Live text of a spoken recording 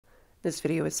This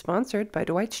video is sponsored by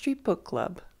Dwight Street Book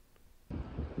Club.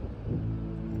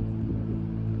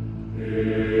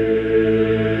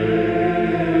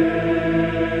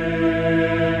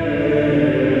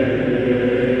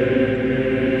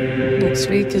 Next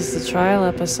week is the trial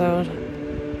episode.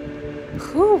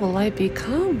 Who will I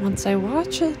become once I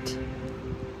watch it?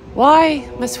 Why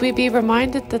must we be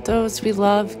reminded that those we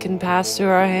love can pass through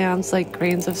our hands like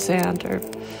grains of sand or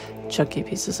chunky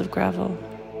pieces of gravel?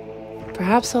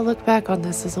 Perhaps I'll look back on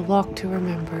this as a walk to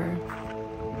remember.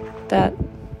 That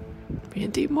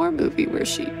Mandy Moore movie where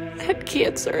she had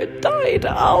cancer and died.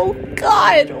 Oh,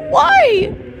 God, why?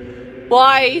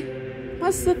 Why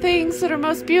must the things that are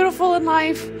most beautiful in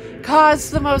life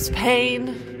cause the most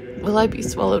pain? Will I be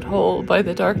swallowed whole by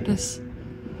the darkness?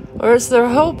 Or is there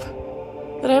hope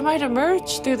that I might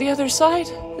emerge through the other side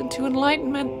into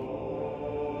enlightenment?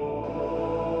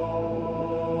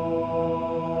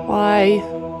 Why?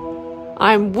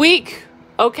 I'm weak,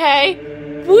 okay?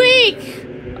 Weak!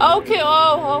 Okay,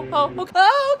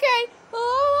 okay. Oh,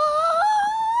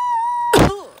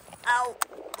 ow,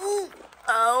 ooh,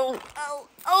 oh,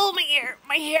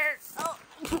 my hair,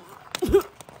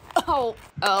 oh,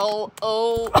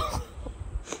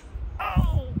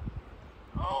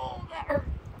 oh, that hurt.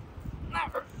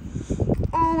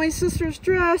 Oh, my sister's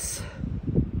dress.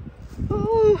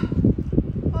 Oh,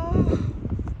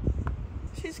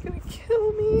 she's gonna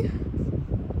kill me.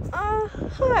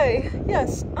 Hi.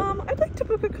 Yes, I'd like to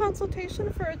book a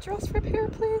consultation for a dress repair,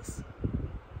 please.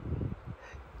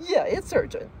 Yeah, it's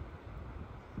urgent.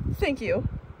 Thank you.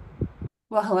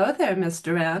 Well, hello there, Miss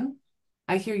Duran.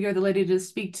 I hear you're the lady to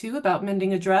speak to about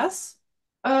mending a dress.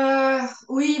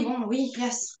 Oui,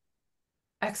 yes.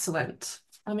 Excellent.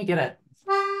 Let me get it.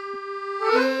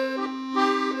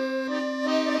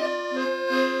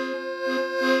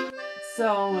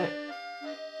 So,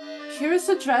 here's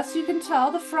the dress. You can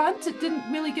tell the front, it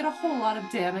didn't really get a whole lot of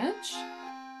damage.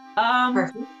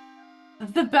 Perfect.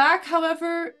 The back,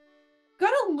 however,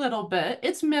 got a little bit.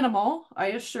 It's minimal, I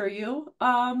assure you.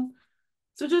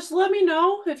 So just let me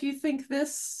know if you think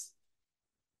this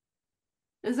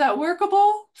is that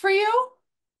workable for you?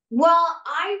 Well,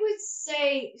 I would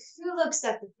say who looks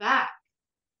at the back?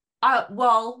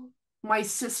 Well, my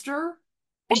sister,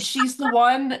 and she's the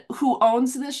one who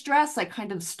owns this dress. I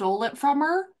kind of stole it from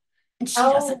her, and she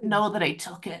doesn't Oh, know that I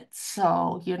took it.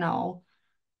 So, you know.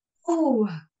 oh,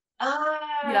 uh,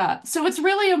 Yeah, so it's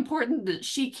really important that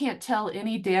she can't tell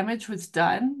any damage was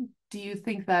done. Do you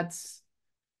think that's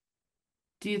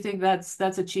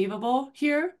achievable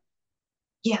here?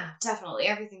 yeah, definitely.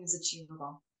 Everything is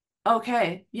achievable.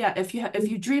 Okay. Yeah, if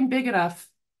you dream big enough,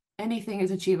 anything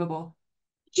is achievable.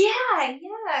 Yeah.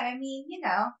 I mean,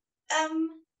 um,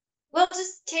 we'll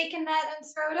just take a net and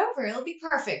throw it over. It'll be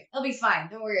perfect. It'll be fine.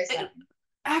 Don't worry a Eh, second.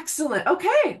 Excellent.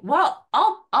 Okay. Well,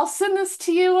 I'll send this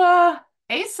to you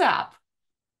ASAP.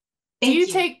 Do Thank you you.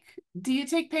 take do you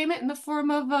take payment in the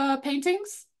form of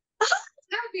paintings?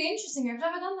 That would be interesting. I've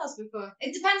never done this before.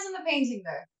 It depends on the painting,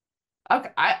 though. Okay,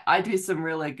 I do some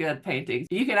really good paintings.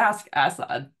 You can ask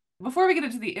Assad. Before we get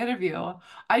into the interview,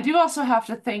 I do also have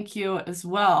to thank you as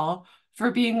well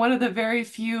for being one of the very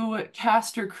few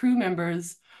cast or crew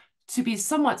members to be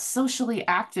somewhat socially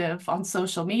active on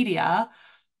social media.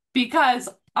 Because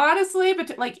honestly,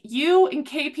 but like you and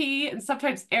KP and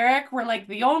sometimes Eric were like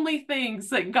the only things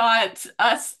that got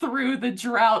us through the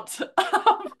drought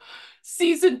of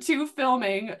season 2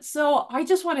 filming. So I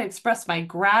just want to express my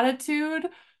gratitude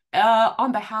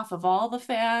on behalf of all the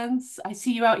fans. I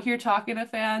see you out here talking to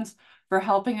fans for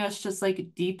helping us just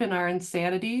like deepen our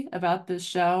insanity about this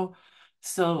show.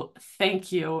 So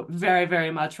thank you very,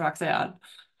 very much, Roxanne.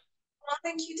 Well,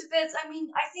 thank you to bits. I mean,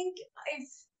 I think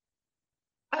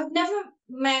I've never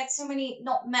met so many,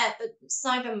 not met, but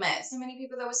cyber met so many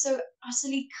people that were so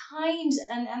utterly kind,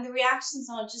 and the reactions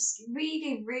are just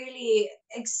really, really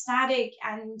ecstatic,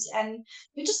 and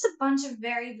you're just a bunch of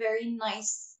very, very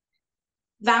nice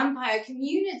vampire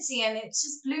community, and it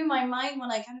just blew my mind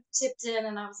when I kind of tipped in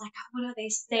and I was like, oh, what are they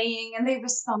saying? And they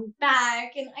respond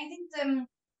back, and I think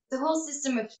the whole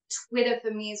system of Twitter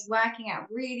for me is working out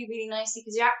really, really nicely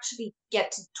because you actually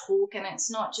get to talk, and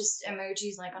it's not just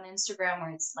emojis like on Instagram where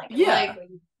it's like a like Yeah. or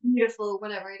beautiful,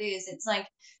 whatever it is. It's like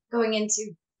going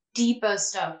into deeper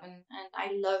stuff, and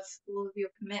I love all of your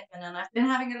commitment, and I've been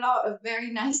having a lot of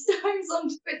very nice times on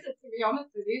Twitter, to be honest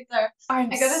with you. So I'm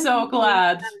I gotta so thank you.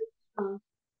 glad.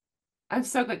 I'm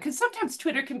so glad because sometimes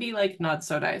Twitter can be like not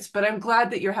so nice, but I'm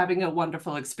glad that you're having a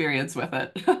wonderful experience with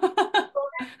it.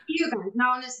 You guys, no,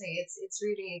 honestly, it's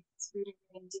really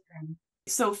different.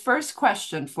 So, first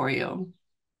question for you.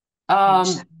 Okay,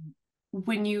 so Um,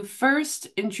 when you first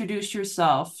introduce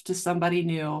yourself to somebody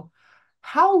new,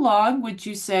 How long would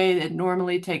you say it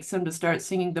normally takes them to start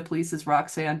singing The Police's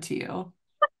Roxanne to you?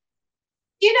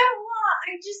 You know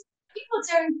what? I just people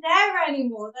don't dare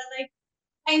anymore. They're like,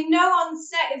 I know on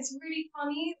set it's really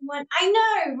funny when I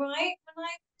know, right?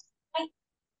 I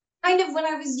kind of when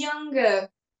I was younger,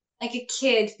 like a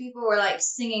kid, people were like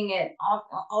singing it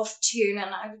off tune,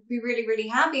 and I would be really, really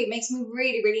happy. It makes me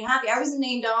really, really happy. I was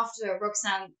named after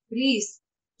Roxanne Police,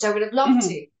 which I would have loved Mhm.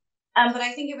 to. But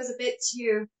I think it was a bit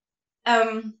too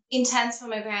intense for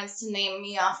my parents to name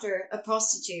me after a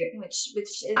prostitute, which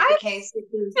is the I, case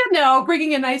because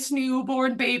bringing a nice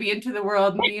newborn baby into the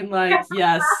world and being like,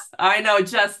 yes, I know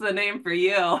just the name for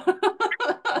you.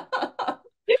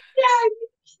 yeah,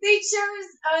 they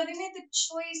chose they made the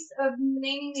choice of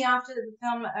naming me after the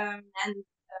film and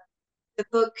the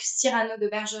book Cyrano de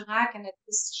Bergerac, and it's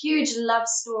this huge love Oh,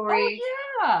 story.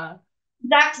 yeah.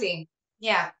 Exactly.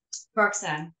 Yeah,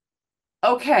 Roxanne.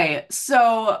 Okay,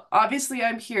 so obviously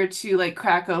I'm here to like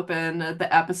crack open the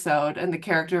episode and the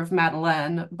character of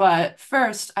Madeleine, but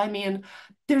first,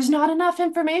 there's not enough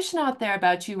information out there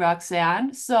about you,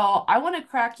 Roxanne, so I want to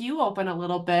crack you open a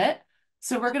little bit.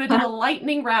 So we're going to do a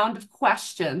lightning round of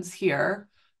questions here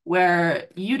where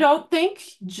you don't think,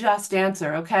 just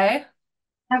answer, okay?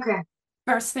 Okay.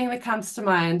 First thing that comes to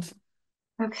mind,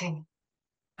 Okay.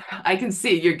 I can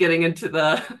see you're getting into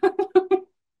the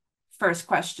first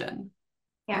question.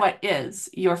 Yeah. What is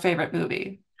your favorite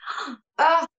movie?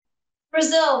 Ah,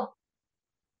 Brazil.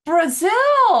 Brazil.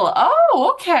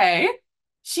 Oh, okay.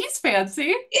 She's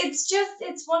fancy.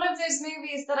 It's one of those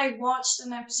movies that I watched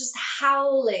and I was just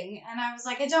howling and I was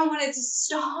like, I don't want it to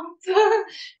stop.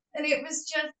 And it was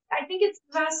just, I think it's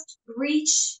the first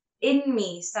reach in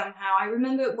me somehow. I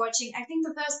remember watching, I think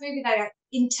the first movie that I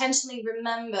intentionally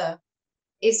remember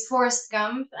is Forrest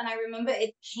Gump, and I remember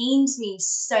it pained me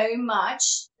so much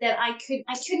that I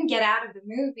couldn't get out of the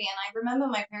movie. And I remember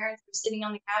my parents were sitting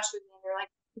on the couch with me and they're like,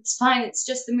 "It's fine, it's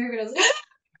just the movie." And I was like,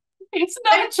 It's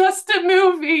I not just a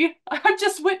movie. I've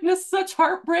just witnessed such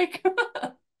heartbreak.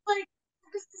 like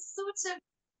there's this sort of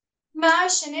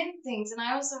immersion in things, and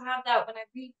I also have that when I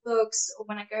read books or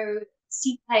when I go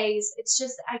see plays. It's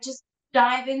just I just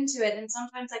dive into it, and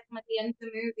sometimes I come at the end of the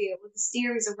movie or the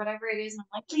series or whatever it is, and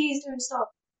I'm like, please don't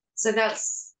stop. So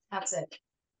that's it.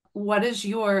 What is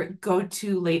your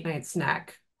go-to late night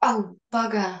snack? Oh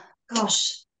bugger,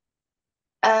 gosh.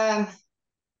 Um,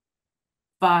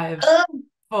 Five, oh,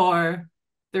 four,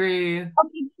 three, okay.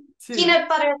 two. Peanut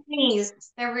butter thingies.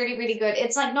 They're really, really good.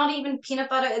 It's like not even peanut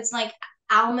butter. It's like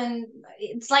almond.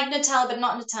 It's like Nutella, but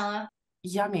not Nutella.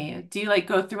 Yummy. Do you like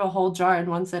go through a whole jar in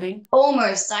one sitting?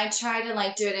 Almost. I try to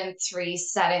like do it in three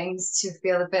settings to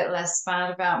feel a bit less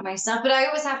bad about myself, but I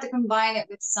always have to combine it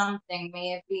with something.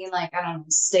 May it be like, I don't know,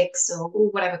 sticks or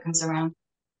whatever comes around.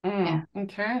 Yeah.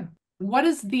 Okay. What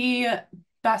is the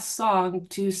best song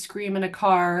to scream in a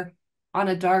car on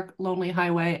a dark, lonely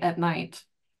highway at night?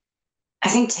 I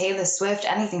think Taylor Swift,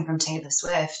 anything from Taylor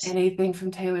Swift. Anything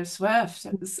from Taylor Swift.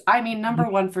 Number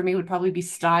one for me would probably be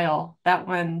Style. That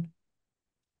one.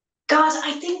 God,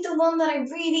 I think the one that I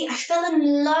fell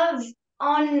in love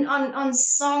on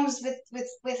songs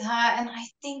with her, and I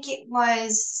think it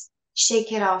was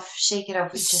Shake It Off. Shake It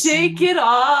Off was just so Shake it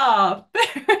off.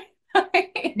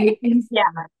 nice. Yeah,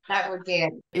 that would be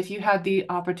it. If you had the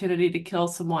opportunity to kill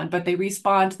someone, but they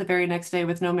respawned the very next day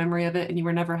with no memory of it and you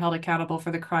were never held accountable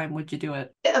for the crime, would you do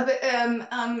it?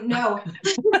 No.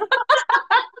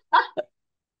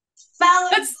 Smell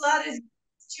of That's blood is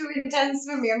too intense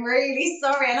for me. I'm really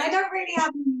sorry. And I don't really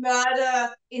have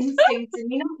murder instinct in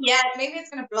me. Not yet. Maybe it's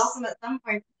going to blossom at some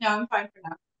point. No, I'm fine for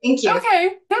now. Thank you.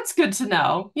 okay. That's good to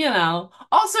know, you know.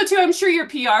 Also, too, I'm sure your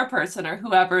PR person or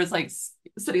whoever is like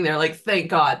sitting there like, thank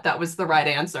God that was the right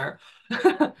answer.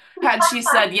 Had she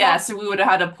said yes, we would have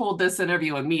had to pull this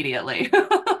interview immediately.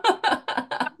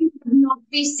 Not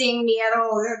be seeing me at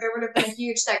all. There would have been a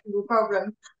huge technical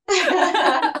problem.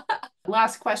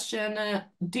 Last question.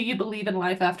 Do you believe in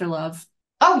life after love?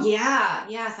 Oh yeah,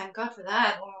 yeah. Thank God for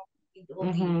that. Or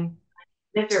will be Mm-hmm.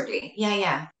 literally, yeah,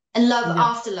 yeah. And love Yeah.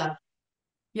 after love.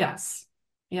 Yes.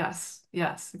 Yes.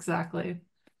 Yes, exactly.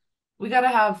 We gotta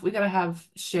have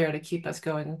share to keep us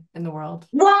going in the world.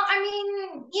 Well, I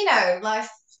mean, life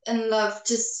and love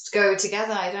just go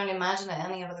together. I don't imagine it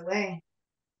any other way.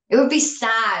 It would be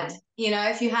sad,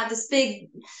 if you had this big,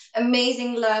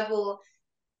 amazing love, or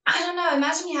I don't know.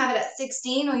 Imagine you have it at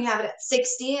 16 or you have it at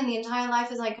 60, and the entire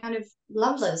life is like kind of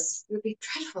loveless. It would be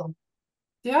dreadful.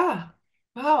 Yeah.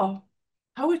 Wow.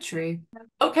 Poetry.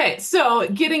 Okay, so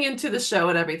getting into the show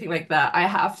and everything like that, I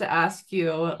have to ask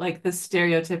you like the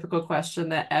stereotypical question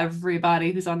that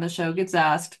everybody who's on the show gets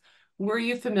asked. were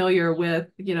you familiar with,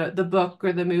 the book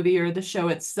or the movie or the show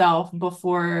itself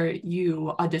before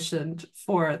you auditioned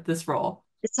for this role?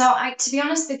 So to be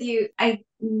honest with you, I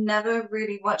never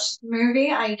really watched the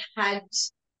movie. I had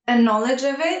a knowledge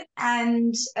of it,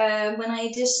 and when I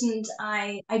auditioned,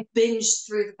 I binged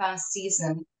through the first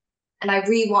season, and I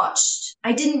rewatched.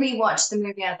 I didn't rewatch the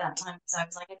movie at that time because I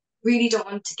was like, I really don't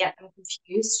want to get them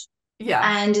confused. Yeah.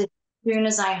 And as soon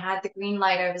as I had the green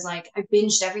light, I was like, I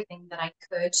binged everything that I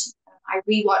could. I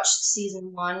rewatched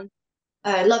season one.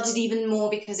 Loved it even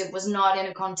more because it was not in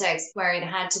a context where it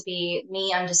had to be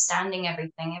me understanding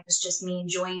everything. It was just me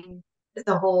enjoying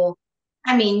the whole.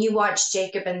 I mean, you watch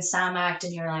Jacob and Sam act,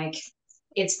 and you're like,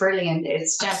 it's brilliant.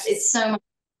 It's so much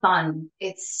fun.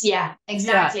 Yeah, Yeah,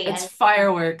 exactly. it's And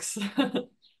fireworks.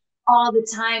 all the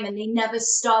time, and they never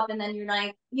stop. And then you're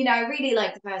like, I really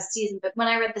like the first season, but when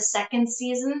I read the second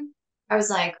season, I was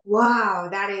like, wow,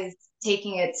 that is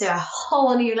taking it to a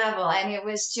whole new level. And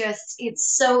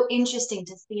it's so interesting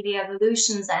to see the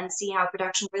evolutions and see how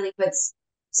production really puts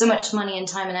so much money and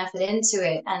time and effort into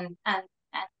it. And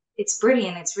it's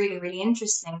brilliant. It's really, really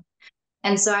interesting.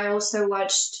 And so I also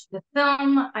watched the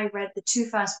film, I read the two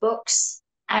first books,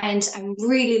 and I'm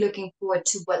really looking forward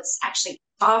to what's actually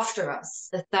after us,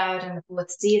 the third and the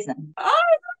fourth season.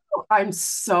 Oh, I'm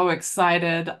so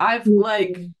excited. I've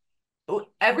like Mhm.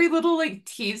 every little like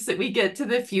tease that we get to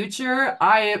the future,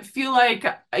 I feel like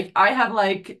I have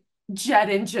like jet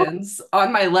engines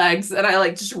on my legs and I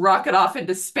like just rocket off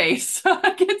into space.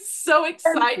 I get so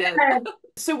excited.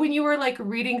 So when you were like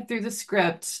reading through the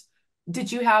script,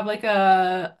 did you have like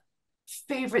a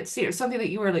favorite scene or something that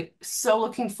you were like so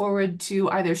looking forward to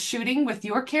either shooting with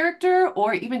your character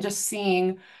or even just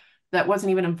seeing that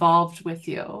wasn't even involved with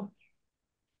you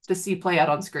to see play out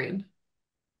on screen?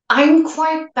 I'm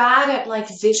quite bad at like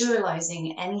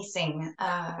visualizing anything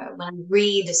when I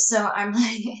read, so I'm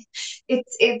like,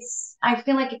 I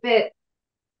feel like a bit,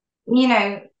 you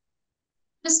know,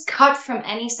 just cut from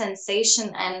any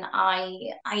sensation, and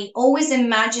I always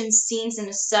imagine scenes in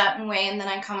a certain way, and then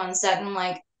I come on set and I'm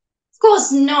like, of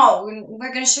course, no,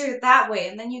 we're going to shoot it that way.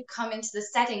 And then you come into the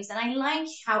settings, and I like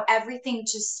how everything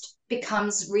just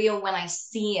becomes real when I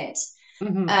see it.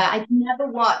 Hmm. I never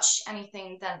watch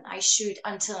anything that I shoot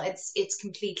until it's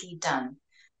completely done.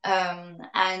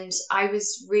 And I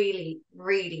was really,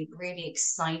 really, really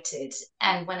excited.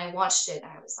 And when I watched it,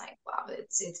 I was like, wow,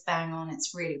 it's bang on.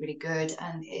 It's really, really good.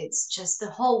 And it's just the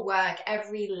whole work,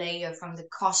 every layer from the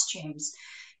costumes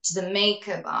to the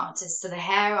makeup artists to the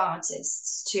hair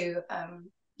artists to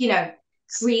you know,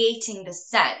 creating the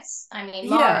sets. I mean,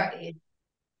 Yeah, Mara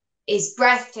is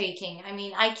breathtaking. I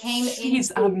mean,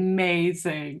 she's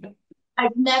amazing.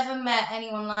 I've never met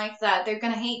anyone like that. They're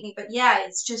gonna hate me, but yeah,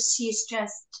 she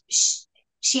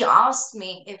asked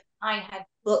me if I had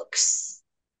books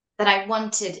that I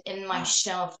wanted in my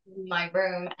shelf in my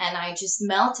room, and I just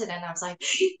melted, and I was like,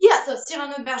 yeah, so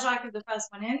Cyrano de Bergerac is the first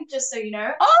one in, just so you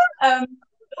know. Oh, Um,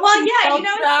 well, yeah, love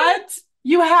that.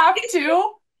 You have it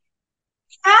to.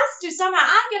 has to somehow.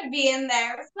 I'm gonna be in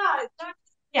there. It's not.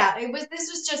 Yeah, this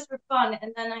was just for fun,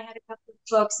 and then I had a couple of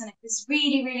books, and it was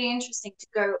really, really interesting to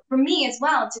go for me as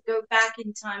well to go back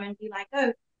in time and be like,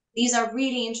 oh, these are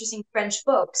really interesting French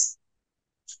books,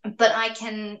 but I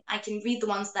can read the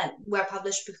ones that were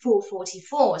published before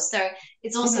 44. So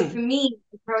it's also for Mhm. me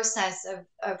the process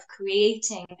of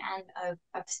creating and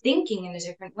of thinking in a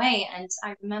different way. And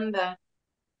I remember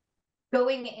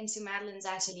going into Madeleine's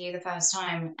atelier the first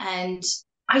time, and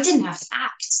I didn't have to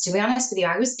act, to be honest with you.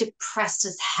 I was depressed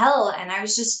as hell, and I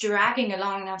was just dragging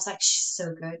along, and I was like, she's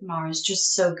so good. Mara's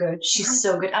just so good. She's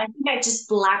so good. I think I just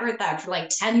blabbered that for like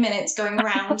 10 minutes going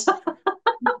around.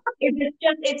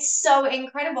 It's so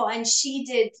incredible. And she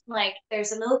did, like,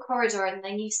 there's a little corridor, and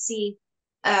then you see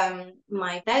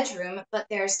my bedroom, but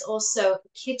there's also a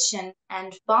kitchen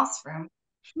and bathroom.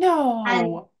 And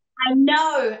No. I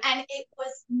know, and it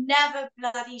was never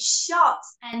bloody shot,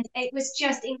 and it was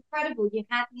just incredible. You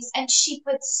had these, and she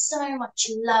put so much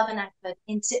love and effort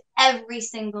into every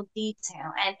single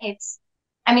detail, and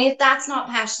I mean, if that's not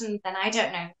passion, then I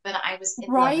don't know, but I was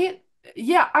in love with it. Right?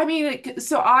 Yeah, I mean,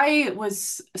 so I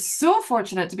was so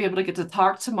fortunate to be able to get to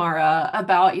talk to Mara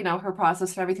about, her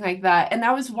process and everything like that. And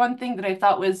that was one thing that I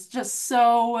thought was just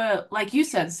so, like you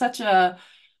said, such a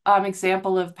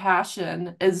example of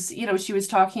passion is, she was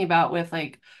talking about with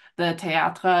like the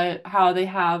théâtre, how they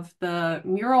have the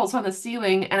murals on the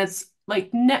ceiling and it's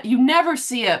like ne you never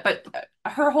see it, but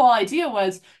her whole idea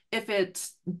was if it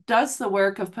does the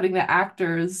work of putting the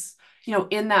actors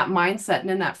in that mindset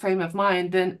and in that frame of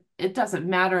mind, then it doesn't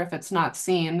matter if it's not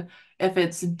seen, if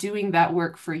it's doing that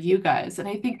work for you guys. And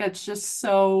I think that's just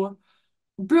so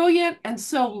brilliant and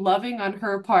so loving on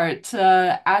her part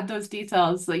to add those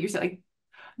details, like you're saying, like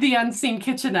the unseen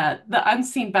kitchenette, the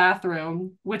unseen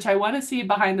bathroom, which I want to see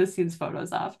behind the scenes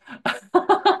photos of.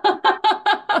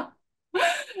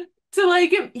 To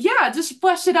like, yeah, just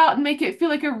flesh it out and make it feel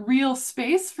like a real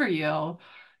space for you.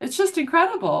 It's just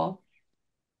incredible.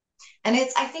 And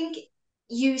it's, I think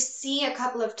you see a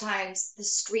couple of times the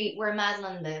street where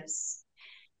Madeleine lives,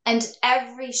 and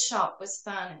every shop was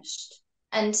furnished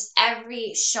and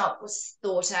every shop was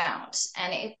thought out,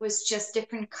 and it was just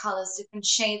different colors, different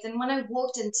shades. And when I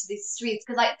walked into these streets,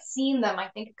 because I'd seen them, I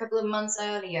think a couple of months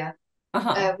earlier,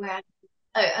 Uh-huh. we had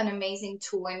an amazing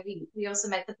tour, and we also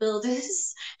met the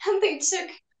builders, and they took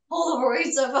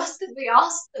Polaroids of us because we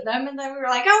asked for them, and then we were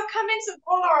like, "Oh, come into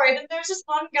Polaroid," and there's just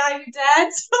one guy who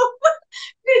dared, so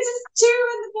we just two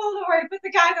in the Polaroid, but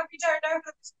the guy that we don't know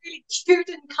that was really cute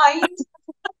and kind,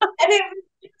 and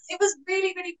it was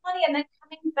really really funny. And then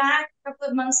coming back a couple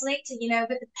of months later,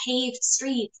 with the paved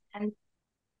streets, and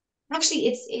actually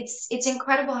it's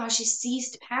incredible how she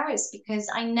seized Paris, because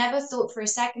I never thought for a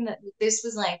second that this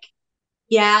was like,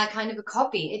 yeah, kind of a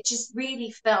copy. It just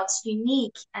really felt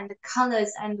unique, and the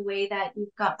colors and the way that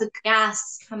you've got the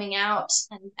gas coming out,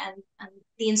 and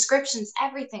the inscriptions,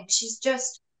 everything. She's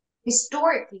just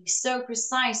historically so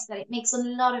precise that it makes a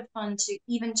lot of fun to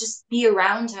even just be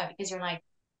around her, because you're like,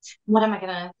 what am I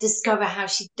gonna discover how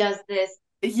she does this?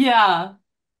 Yeah.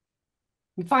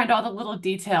 You find all the little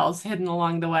details hidden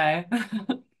along the way.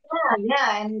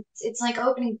 Yeah, and it's like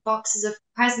opening boxes of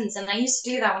presents. And I used to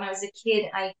do that when I was a kid.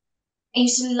 I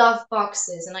used to love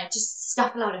boxes, and I just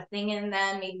stuff a lot of thing in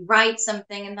there, maybe write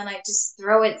something, and then I just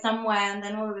throw it somewhere, and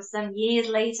then all of a sudden, years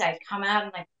later, I'd come out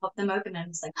and I'd pop them open, and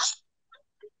it's like,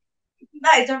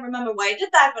 I don't remember why I did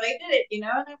that, but I did it, and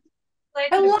I'm I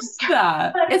excited of love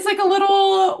discovering. that. It's like a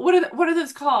little, what are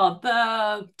those called?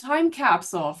 The time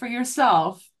capsule for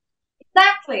yourself.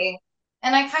 Exactly.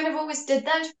 And I kind of always did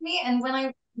that for me. And when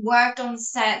I worked on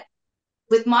set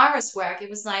with Mara's work, it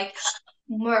was like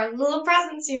more little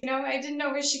presents, I didn't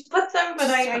know where she put them, but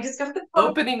I Start just got the phone.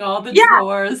 opening all the Yeah,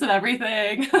 drawers and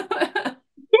everything.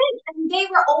 and they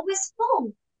were always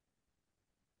full.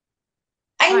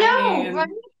 I I know, right?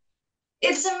 mean,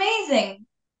 It's amazing.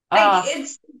 Like, uh,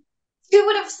 it's, who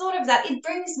would have thought of that? It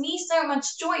brings me so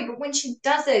much joy, but when she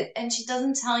does it and she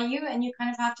doesn't tell you and you kind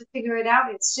of have to figure it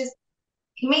out, it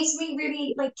makes me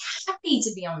really like happy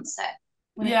to be on set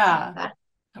when it's like yeah, that.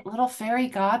 a little fairy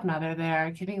godmother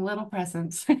there, giving little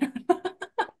presents.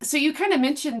 So you kind of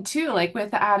mentioned too, like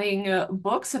with adding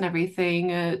books and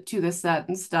everything to the set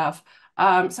and stuff.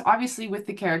 So obviously with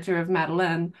the character of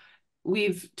Madeleine,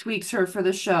 we've tweaked her for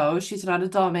the show. She's not a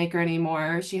doll maker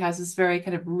anymore. She has this very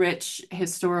kind of rich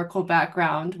historical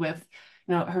background with,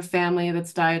 her family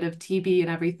that's died of TB and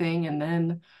everything, and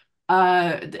then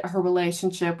her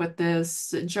relationship with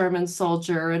this German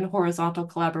soldier and horizontal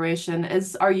collaboration.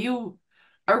 Are you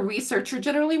a researcher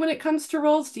generally when it comes to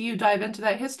roles? Do you dive into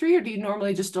that history, or do you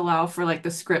normally just allow for like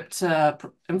the script to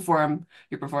inform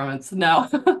your performance? No.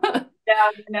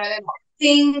 No, no, no. I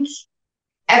think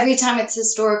every time it's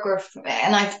historical,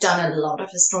 and I've done a lot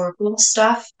of historical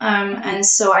stuff, and Mhm.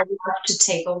 so I love to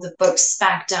take all the books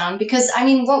back down, because I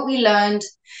mean, what we learned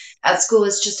at school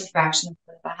is just a fraction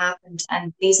of what happened,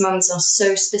 and these moments are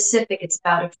so specific. It's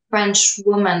about a French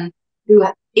woman who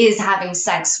is having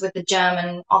sex with a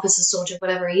German officer, soldier,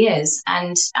 whatever he is,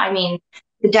 and I mean,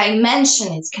 the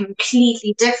dimension is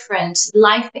completely different.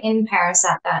 Life in Paris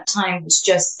at that time was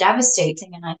just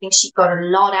devastating, and I think she got a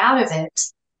lot out of it.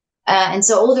 And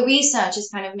so all the research is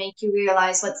kind of make you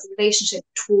realize what's the relationship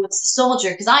towards the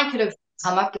soldier. Because I could have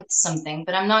come up with something,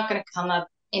 but I'm not going to come up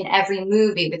in every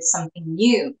movie with something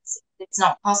new. It's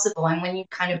not possible. And when you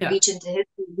kind of Yeah. reach into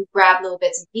history, you grab little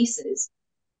bits and pieces.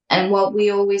 And what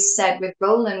we always said with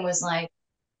Roland was like,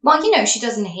 well, she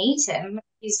doesn't hate him.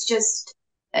 He's just,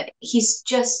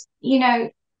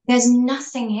 there's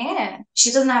nothing here.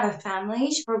 She doesn't have a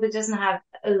family. She probably doesn't have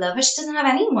a lover. She doesn't have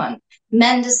anyone.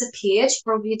 Men disappeared. She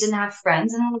probably didn't have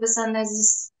friends. And all of a sudden, there's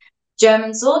this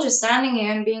German soldier standing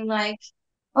here and being like,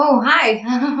 "Oh,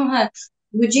 hi.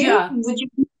 would you Yeah. would you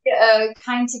be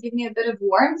kind to give me a bit of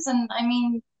warmth?" And I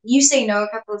mean, you say no a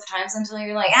couple of times until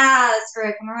you're like, "Ah, that's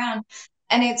great. Come around."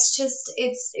 And it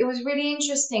was really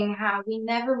interesting how we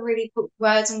never really put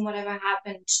words on whatever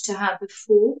happened to her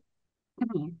before,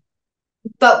 Mhm.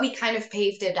 but we kind of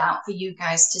paved it out for you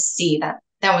guys to see that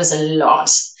there was a lot.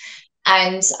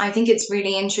 And I think it's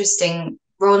really interesting.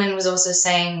 Roland was also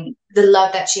saying the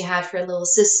love that she had for her little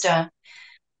sister.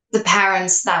 the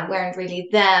parents that weren't really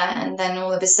there, and then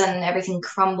all of a sudden everything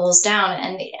crumbles down.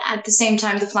 And at the same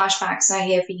time, the flashbacks are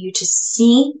here for you to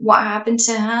see what happened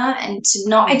to her and to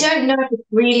not. I Mhm. don't know if it's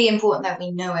really important that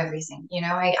we know everything.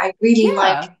 I really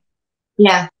like. Yeah.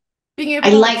 Yeah, Being able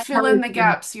I to like like fill how. in the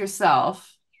gaps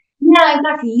yourself. Yeah,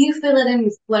 exactly. You fill it in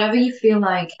with whatever you feel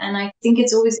like, and I think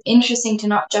it's always interesting to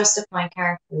not justify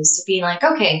characters, to be like,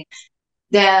 okay,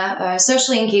 they're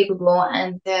socially incapable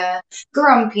and they're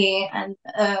grumpy and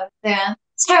they're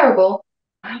terrible.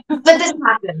 But this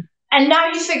happened. And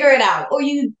now you figure it out. Or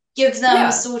you give them a Yeah.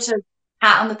 sort of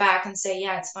pat on the back and say,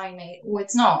 yeah, it's fine, mate. Or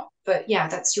it's not. But yeah,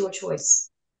 that's your choice.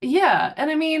 Yeah.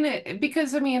 And I mean,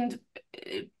 because I mean,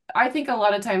 I think a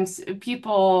lot of times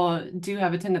people do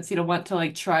have a tendency to want to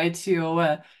like try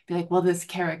to be like, well, this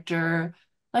character,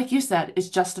 like you said, is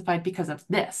justified because of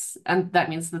this. And that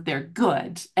means that they're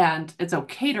good and it's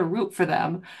okay to root for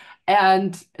them.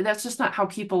 And that's just not how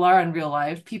people are in real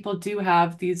life. People do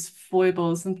have these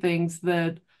foibles and things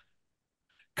that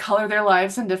color their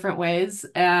lives in different ways,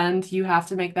 and you have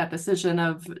to make that decision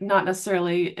of not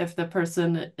necessarily if the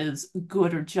person is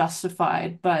good or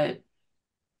justified, but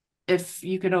if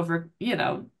you can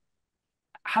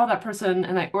how that person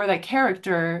and that or that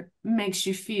character makes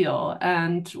you feel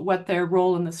and what their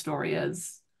role in the story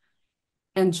is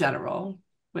in general,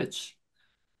 which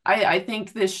I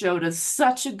think this show does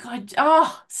such a good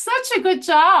job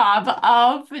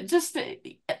of just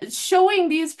showing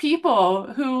these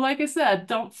people who, like I said,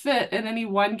 don't fit in any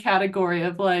one category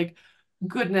of like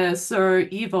goodness or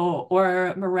evil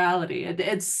or morality.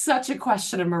 It's such a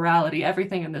question of morality,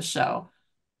 everything in this show.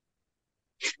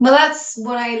 Well, that's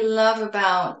what I love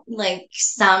about like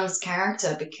Sam's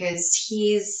character because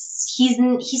he's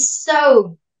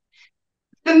so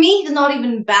for me, it's not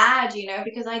even bad,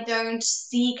 because I don't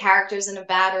see characters in a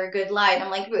bad or a good light. I'm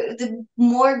like, the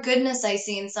more goodness I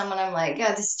see in someone, I'm like,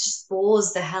 yeah, this just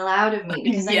bores the hell out of me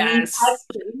because I need Yes.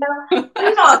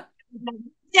 I'm not.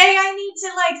 Day I need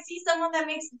to like see someone that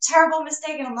makes a terrible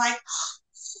mistake, and I'm like,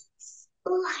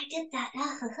 oh, I did that.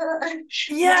 What did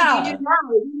you do Yeah.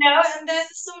 now? And there's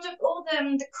sort of all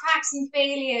the cracks and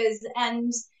failures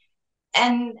and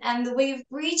the way of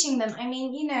breaching them. I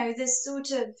mean, this sort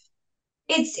of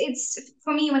it's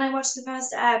for me when I watched the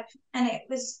first ep and it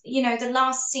was the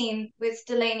last scene with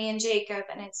Delaney and Jacob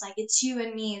and it's like it's you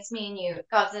and me, it's me and you.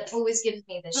 God, that always gives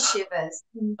me the shivers.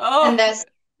 And Oh, there's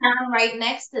Sam right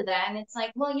next to that, and it's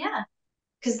like, well, yeah,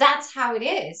 because that's how it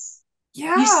is.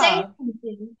 You say yeah.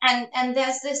 something, and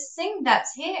there's this thing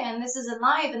that's here, and this is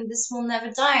alive, and this will never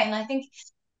die. And I think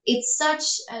it's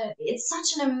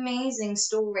such an amazing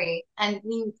story, and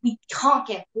we can't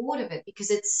get bored of it because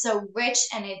it's so rich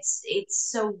and it's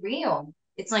so real.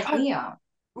 It's like Uh, we are.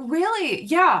 Really?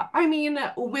 Yeah. I mean,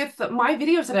 with my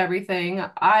videos and everything,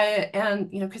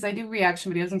 because I do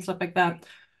reaction videos and stuff like that.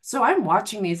 So I'm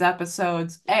watching these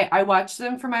episodes. Hey, I watch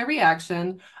them for my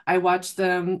reaction. I watch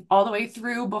them all the way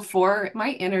through before my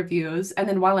interviews. And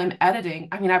then while I'm editing,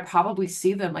 I mean, I probably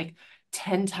see them like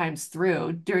 10 times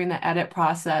through during the edit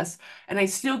process. And I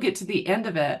still get to the end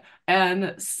of it.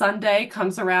 And Sunday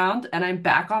comes around and I'm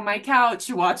back on my couch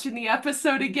watching the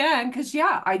episode again. Cause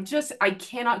yeah, I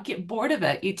cannot get bored of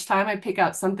it each time I pick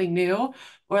out something new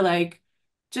or like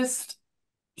just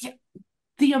yeah,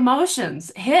 the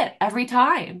emotions hit every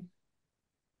time,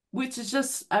 which is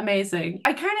just amazing.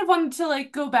 I kind of wanted to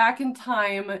like go back in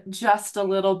time just a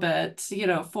little bit,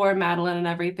 for Madeleine and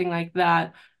everything like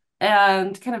that,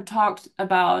 and kind of talked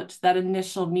about that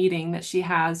initial meeting that she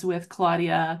has with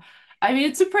Claudia. I mean,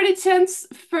 it's a pretty tense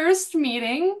first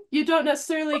meeting. You don't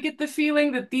necessarily get the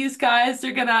feeling that these guys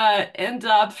are gonna end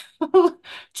up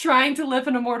trying to live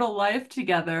an immortal life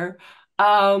together.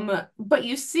 But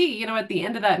you see, at the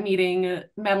end of that meeting,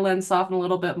 Madeleine softened a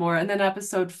little bit more. And then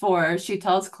episode 4, she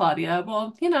tells Claudia,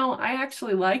 well, I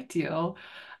actually liked you.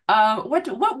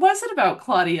 What was it about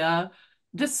Claudia,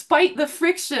 despite the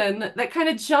friction that kind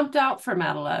of jumped out for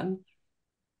Madeleine?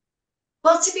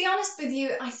 Well, to be honest with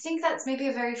you, I think that's maybe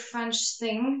a very French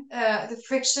thing. The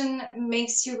friction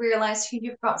makes you realize who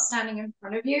you've got standing in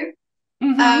front of you.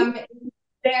 Mm-hmm. Um,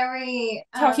 very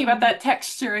Talking about that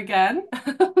texture again.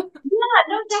 yeah,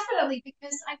 no, definitely,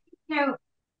 because I think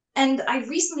and I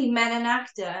recently met an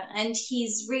actor, and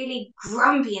he's really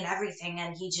grumpy and everything,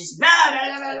 and he just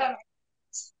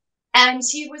and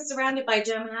he was surrounded by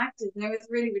German actors, and it was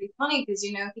really, really funny because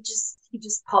he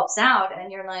just pops out,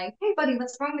 and you're like, "Hey, buddy,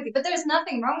 what's wrong with you?" But there's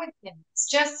nothing wrong with him. It's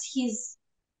just he's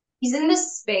in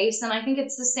this space, and I think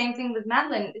it's the same thing with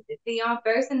Madeline. They are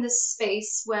both in this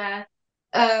space where,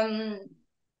 um,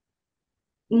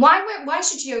 why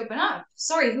should you open up?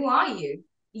 Sorry, who are you?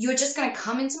 you're just going to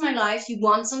come into my life. You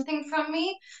want something from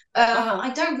me. Uh-huh.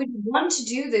 I don't really want to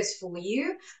do this for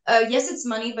you. Yes, it's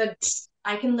money, but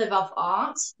I can live off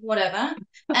art, whatever.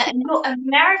 And you're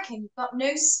American, you've got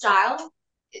no style.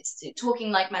 It's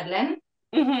talking like Madeleine.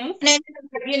 Hmm. No,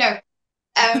 you know,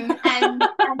 and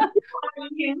who are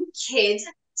you, kid,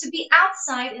 to be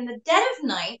outside in the dead of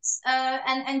night,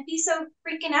 and be so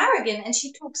freaking arrogant? And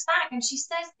she talks back and she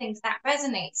says things that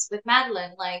resonates with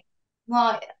Madeleine, like,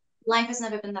 well, life has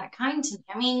never been that kind to me.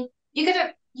 I mean, you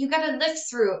gotta live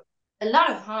through a lot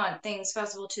of hard things,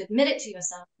 first of all, to admit it to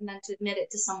yourself and then to admit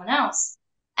it to someone else.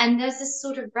 And there's this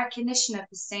sort of recognition of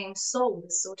the same soul,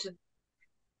 this sort of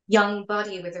young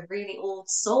body with a really old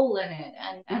soul in it,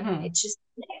 and it Hmm. just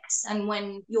clicks. And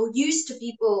when you're used to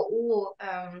people all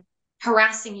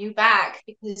harassing you back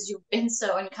because you've been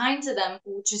so unkind to them,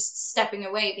 or just stepping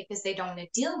away because they don't want to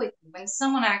deal with you, when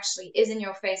someone actually is in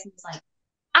your face and is like,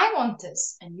 I want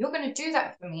this and you're going to do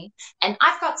that for me, and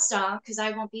I've got style because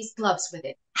I want these gloves with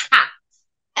it, ha!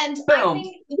 And I Boom.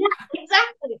 think, yeah,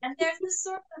 exactly. And there's this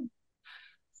sort of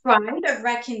pride of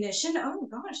recognition. Oh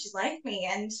gosh, she's like me,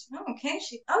 and oh, okay,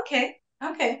 she okay,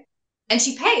 okay, and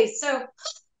she pays. So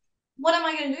what am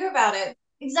I going to do about it?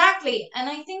 Exactly. And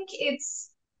I think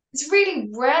it's really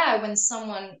rare when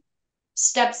someone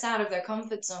steps out of their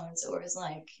comfort zones or is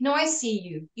like, no, I see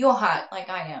you. You're hot like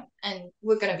I am, and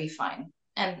we're going to be fine.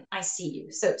 And I see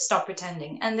you. So stop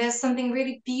pretending. And there's something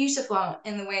really beautiful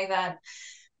in the way that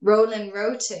Roland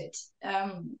wrote it,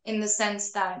 in the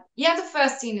sense that, yeah, the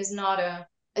first scene is not a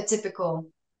typical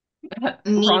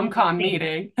meeting Rom-com thing.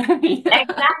 meeting. Yeah.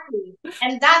 Exactly.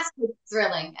 And that's what's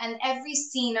thrilling. And every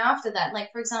scene after that,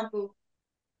 like, for example,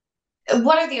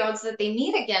 what are the odds that they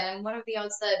meet again? And what are the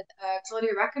odds that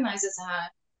Claudia recognizes her?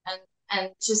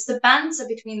 And just the banter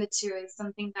between the two is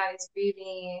something that is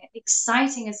really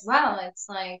exciting as well. It's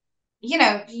like, you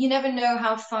never know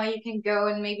how far you can go,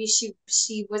 and maybe she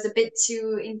was a bit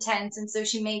too intense, and so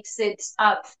she makes it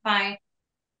up by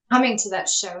coming to that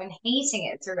show and hating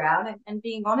it throughout, and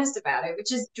being honest about it,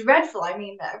 which is dreadful. I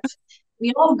mean,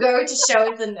 we all go to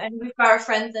shows, and we've got our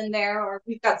friends in there, or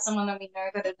we've got someone that we know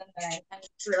that is in there, and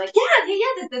we're like, yeah, yeah,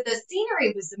 yeah, the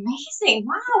scenery was amazing.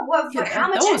 Wow, Yeah, how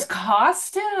much those energy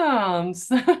costumes.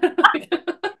 you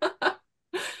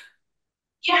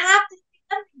have to see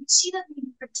something. She doesn't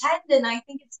even pretend, and I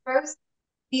think it's both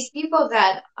these people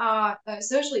that are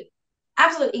socially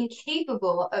absolutely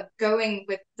incapable of going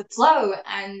with the flow,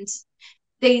 and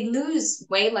they lose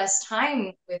way less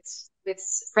time with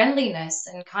friendliness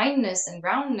and kindness and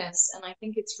roundness. And I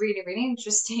think it's really, really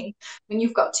interesting when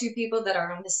you've got two people that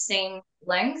are on the same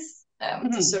length, to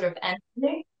Mhm. sort of end,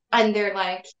 and they're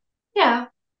like, yeah,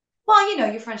 well,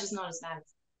 your French is not as bad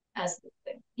as the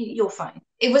thing. You're fine.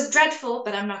 It was dreadful,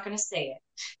 but I'm not going to say it.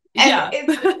 And Yeah.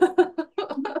 it's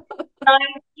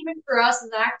time, even for us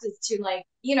as actors, to, like,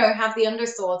 have the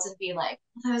underthoughts and be like,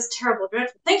 "Oh, that was terrible,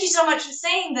 dreadful. Thank you so much for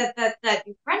saying that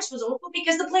your French was awful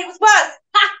because the play was worse."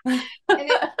 And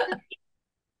it's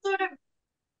sort of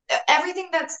everything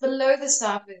that's below the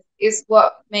surface is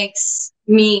what makes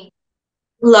me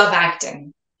love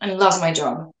acting and love my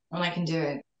job when I can do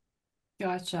it.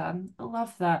 Gotcha. I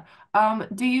love that.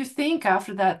 Do you think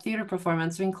after that theater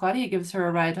performance, when Claudia gives her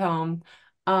a ride home,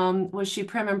 was she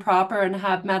prim and proper and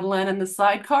have Madeleine in the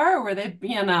sidecar, or were they,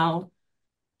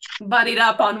 buddied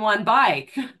up on one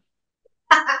bike?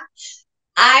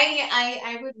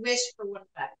 I would wish for one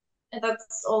bike. And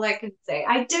that's all I can say.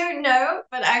 I don't know,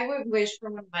 but I would wish for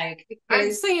one bike I'm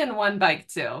because, saying one bike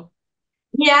too.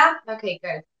 yeah, okay,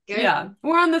 good, good. Yeah,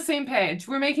 we're on the same page.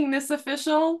 We're making this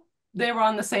official. They were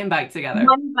on the same bike together.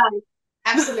 One bike.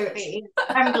 Absolutely.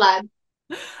 I'm glad.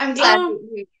 I'm glad Um,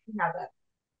 we have that.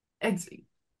 ex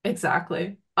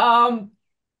exactly.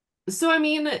 So I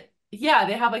mean, yeah,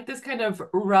 they have like this kind of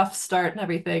rough start and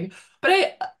everything. But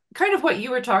I kind of what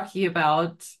you were talking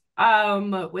about,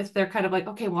 with their kind of like,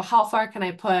 okay, well, how far can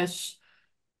I push?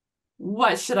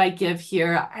 What should I give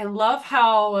here? I love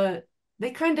how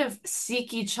they kind of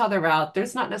seek each other out.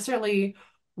 There's not necessarily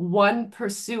one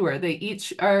pursuer. They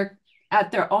each are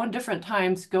at their own different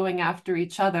times going after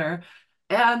each other.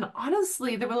 And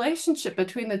honestly, the relationship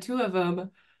between the two of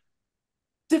them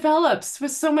develops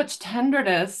with so much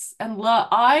tenderness and love.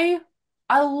 I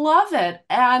love it.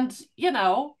 And,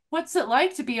 what's it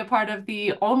like to be a part of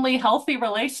the only healthy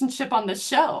relationship on the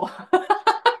show?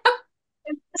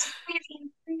 It was really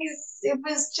nice. It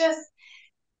was just,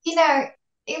 you know,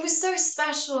 it was so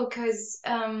special because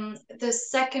the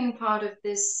second part of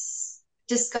this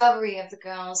discovery of the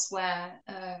girls, where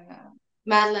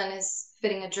Madeline is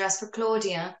fitting a dress for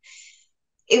Claudia,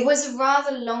 it was a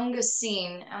rather longer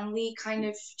scene, and we kind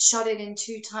of shot it in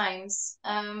two times.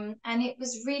 And it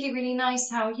was really, really nice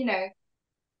how,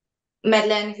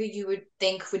 Madeleine, who you would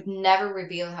think would never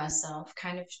reveal herself,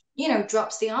 kind of,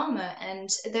 drops the armor, and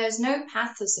there's no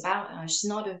pathos about her. She's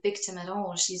not a victim at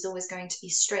all. She's always going to be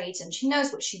straight, and she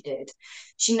knows what she did.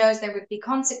 She knows there would be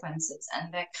consequences,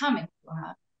 and they're coming for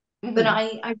her. But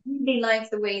Hmm. I really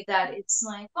like the way that it's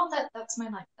like, oh, that's my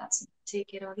life. That's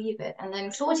take it or leave it. And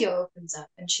then Claudia opens up,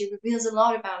 and she reveals a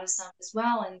lot about herself as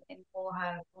well, and all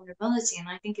her vulnerability. And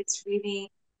I think it's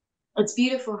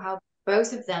beautiful how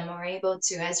both of them are able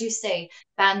to, as you say,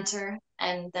 banter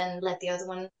and then let the other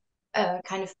one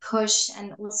kind of push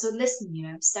and also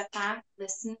listen, step back,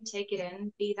 listen, take it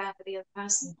in, be that for the other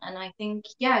person. And I think,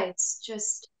 yeah, it's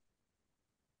just,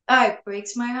 oh, it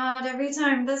breaks my heart every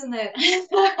time, doesn't it?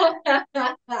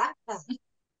 We're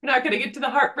not going to get to the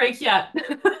heartbreak yet.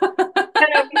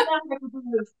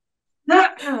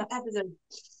 Episode.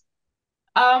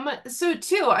 So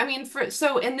too, I mean,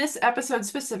 so in this episode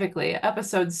specifically,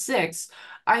 episode 6,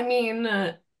 I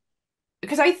mean,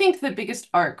 because I think the biggest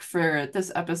arc for this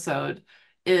episode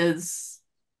is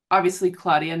obviously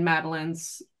Claudia and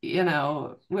Madeleine's,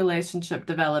 relationship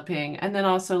developing, and then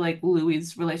also like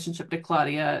Louis's relationship to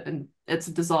Claudia and its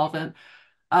dissolvent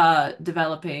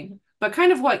developing. But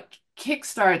kind of what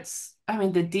kickstarts, I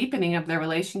mean, the deepening of their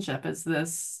relationship is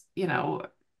this,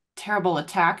 terrible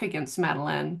attack against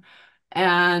Madeleine.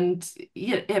 And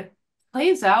it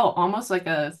plays out almost like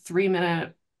a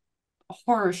 3-minute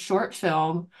horror short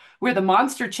film where the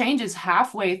monster changes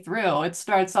halfway through. It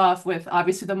starts off with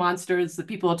obviously the monsters, the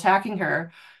people attacking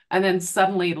her, and then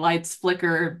suddenly lights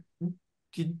flicker,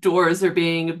 doors are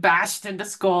being bashed into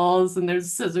skulls, and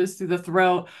there's scissors through the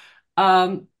throat.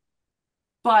 Um,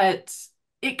 but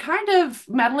it kind of,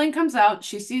 Madeleine comes out,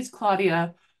 she sees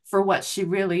Claudia for what she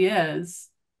really is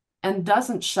and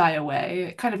doesn't shy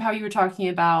away. Kind of how you were talking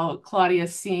about Claudia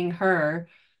seeing her.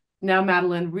 Now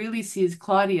Madeleine really sees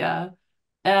Claudia.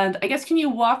 And I guess can you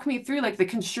walk me through like the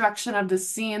construction of the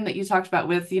scene that you talked about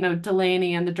with,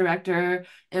 Delaney and the director,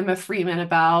 Emma Freeman,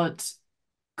 about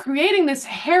creating this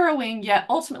harrowing yet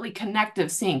ultimately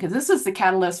connective scene? Because this is the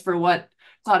catalyst for what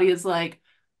Claudia's like,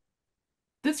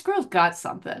 this girl's got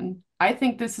something. I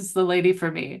think this is the lady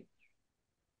for me.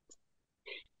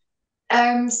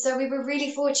 So we were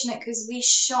really fortunate because we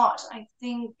shot, I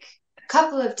think, a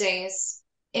couple of days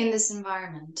in this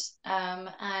environment.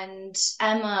 And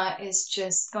Emma is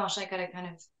just, gosh, I got a kind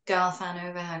of girl fan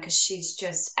over her because she's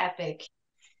just epic.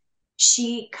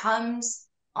 She comes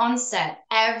on set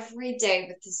every day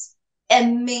with this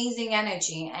amazing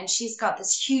energy, and she's got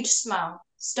this huge smile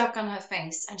stuck on her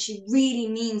face, and she really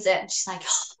means it. And she's like,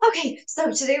 okay,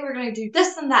 so today we're going to do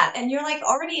this and that. And you're like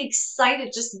already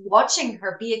excited just watching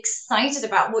her be excited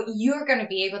about what you're going to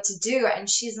be able to do. And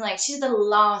she's like, she's the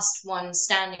last one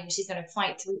standing. She's going to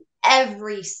fight through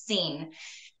every scene.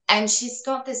 And she's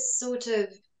got this sort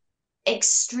of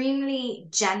extremely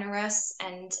generous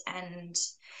and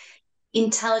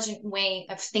intelligent way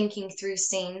of thinking through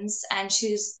scenes, and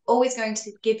she's always going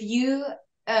to give you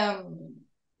um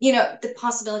the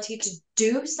possibility to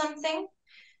do something,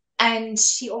 and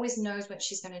she always knows what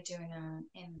she's going to do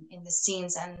in the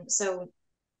scenes. And so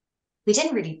we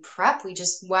didn't really prep, we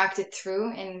just worked it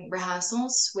through in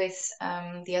rehearsals with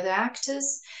the other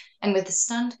actors, and with the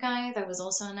stunt guy there was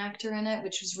also an actor in it,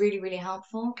 which was really, really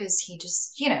helpful because he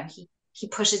just, he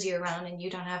pushes you around and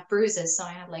you don't have bruises. So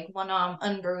I have like one arm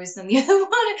unbruised and the other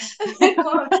one a bit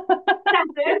more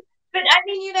tattered. But I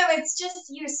mean, it's just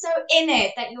you're so in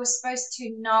it that you're supposed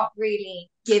to not really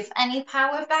give any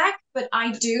power back, but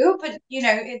I do. But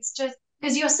it's just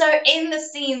because you're so in the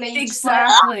scene that you just want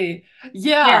to. Exactly.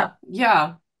 Yeah, Yeah,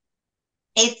 yeah,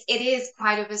 it is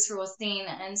quite a visceral scene.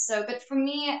 And so, but for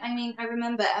me, I mean, I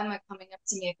remember Emma coming up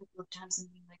to me a couple of times and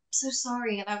being like, I'm so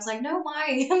sorry. And I was like, no,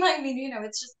 why? And I mean,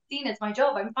 it's just a scene, it's my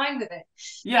job, I'm fine with it.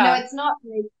 yeah. It's not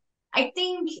like, I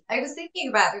think I was thinking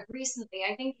about it recently.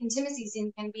 I think intimacy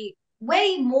scene can be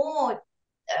way more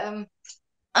um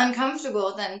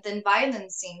uncomfortable than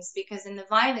violence scenes, because in the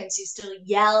violence you still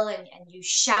yell and you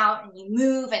shout and you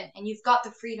move, and you've got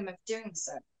the freedom of doing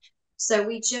so. So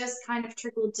we just kind of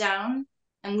trickled down,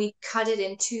 and we cut it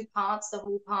in two parts. The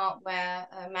whole part where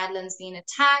Madeleine's being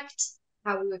attacked,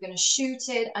 how we were going to shoot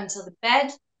it until the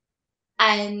bed,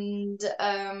 and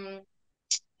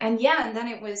yeah, and then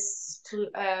it was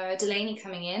Delaney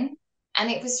coming in,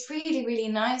 and it was really, really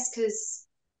nice because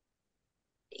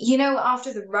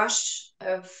after the rush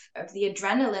of the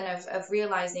adrenaline of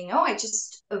realizing, oh, I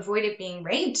just avoided being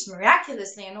raped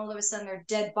miraculously, and all of a sudden there are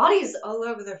dead bodies all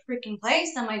over the freaking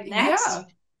place. I'm like, next. Yeah.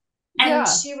 And Yeah.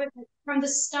 she was from the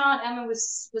start, Emma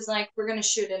was like, we're gonna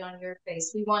shoot it on your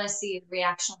face. We want to see the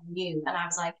reaction on you. And I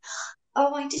was like,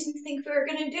 oh, I didn't think we were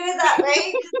gonna do it that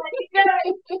way. Because you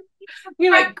know,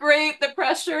 You're like, great, the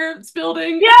pressure it's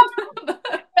building. yeah.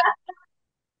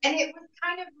 And it was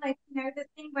kind of like, the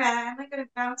thing where am I gonna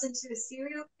bounce into a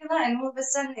serial killer? And all of a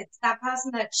sudden it's that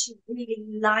person that she really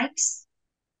likes.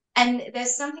 And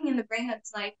there's something in the brain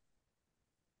that's like,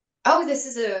 oh, this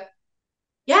is a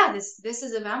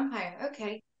vampire.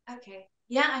 Okay, okay.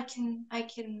 Yeah, I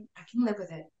can live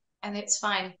with it. And it's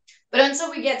fine. But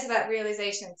until we get to that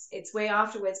realization, it's way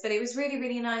afterwards. But it was really,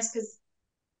 really nice because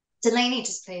Delaney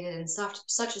just played it in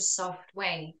such a soft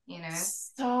way, you know?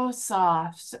 So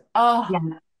soft. Oh,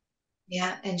 Yeah.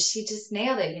 Yeah. And she just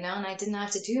nailed it, and I didn't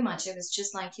have to do much. It was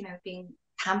just like, being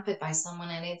pampered by someone.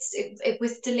 And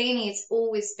with Delaney, it's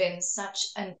always been such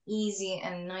an easy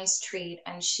and nice treat.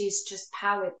 And she's just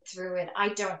powered through it.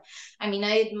 I mean,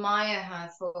 I admire her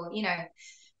for,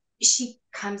 she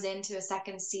comes into a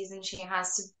second season, she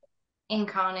has to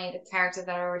incarnate a character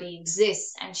that already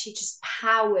exists, and she just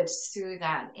powered through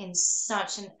that in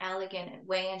such an elegant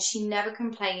way, and she never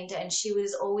complained, and she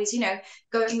was always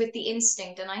going with the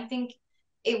instinct. And I think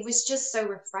it was just so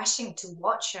refreshing to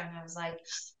watch her, and I was like,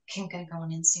 okay, I'm gonna go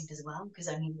on instinct as well, because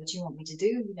I mean, what do you want me to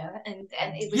do, and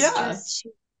it was yeah. just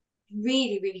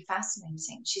really, really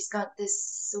fascinating. She's got this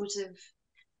sort of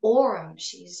aura,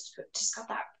 she's just got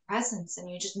that presence, and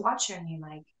you just watch her and you're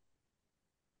like,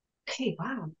 okay,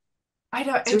 wow, I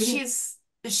know. it's And really.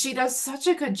 she does such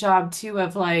a good job too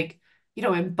of like,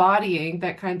 embodying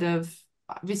that kind of,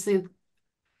 obviously,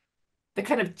 the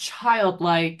kind of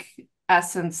childlike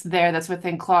essence there that's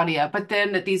within Claudia. But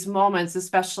then at these moments,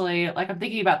 especially like I'm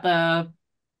thinking about the,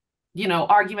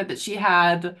 argument that she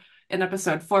had in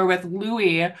episode 4 with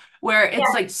Louis, where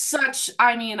it's like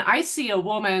I mean, I see a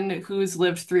woman who's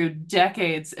lived through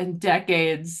decades and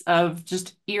decades of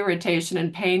just irritation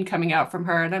and pain coming out from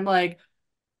her. And I'm like,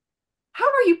 how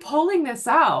are you pulling this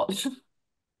out?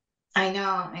 I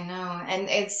know. And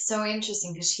it's so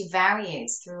interesting because she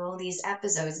varies through all these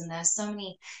episodes and there's so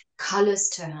many colors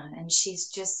to her, and she's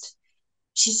just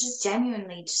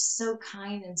genuinely just so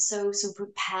kind and so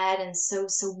prepared and so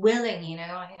willing,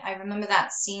 I remember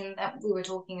that scene that we were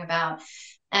talking about,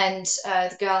 and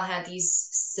the girl had these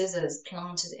scissors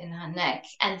planted in her neck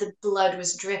and the blood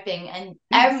was dripping, and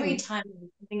every Mhm. time it was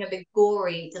something a bit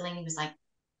gory, Delaney was like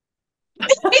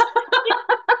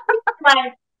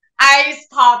eyes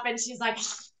pop, and she's like,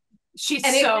 She's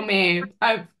and it so was. mean.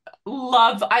 I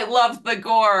love the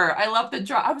gore. I love the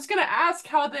draw. I was gonna ask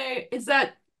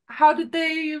how did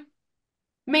they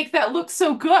make that look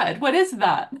so good? What is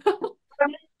that?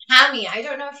 Tammy. I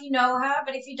don't know if you know her,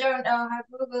 but if you don't know her,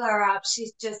 Google her up.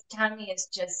 Tammy is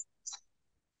just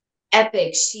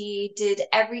epic. She did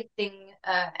everything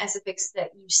as a fix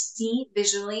that you see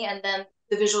visually, and then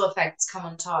the visual effects come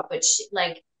on top. But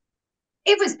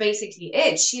it was basically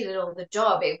it. She did all the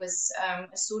job. It was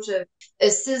a sort of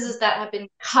scissors that had been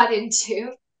cut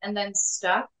into and then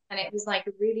stuck, and it was like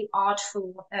a really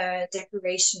artful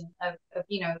decoration of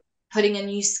putting a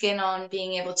new skin on,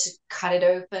 being able to cut it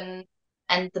open,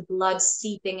 and the blood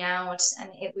seeping out,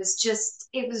 and it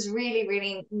was really,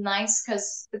 really nice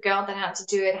because the girl that had to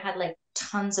do it had like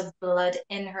tons of blood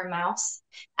in her mouth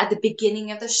at the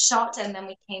beginning of the shot, and then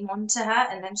we came on to her,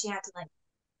 and then she had to like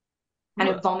kind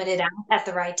of vomit it out at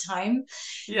the right time.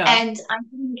 Yeah. And I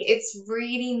think it's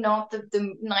really not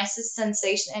the nicest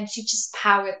sensation. And she just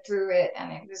powered through it.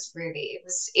 And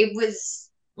it was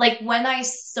like when I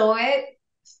saw it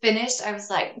finished, I was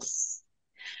like,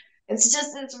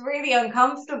 it's really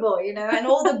uncomfortable, and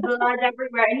all the blood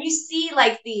everywhere. And you see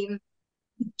like the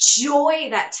joy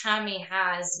that Tammy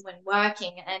has when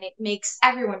working, and it makes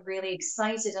everyone really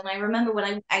excited. And I remember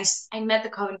when I met the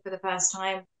Coven for the first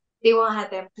time, they all had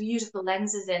their beautiful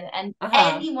lenses in, and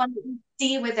Uh-huh. anyone that you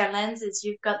see with their lenses,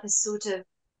 you've got this sort of,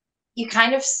 you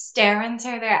kind of stare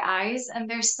into their eyes, and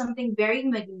there's something very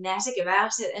magnetic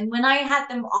about it. And when I had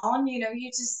them on, you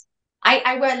just,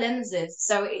 I wear lenses,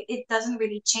 so it doesn't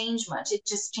really change much. It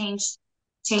just changes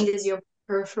your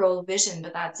peripheral vision,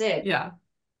 but that's it. Yeah.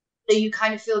 So you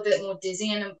kind of feel a bit more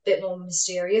dizzy and a bit more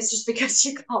mysterious just because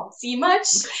you can't see much.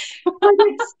 But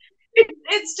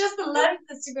it's just the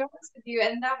lenses, to be honest with you.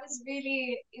 And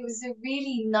it was a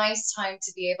really nice time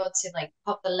to be able to like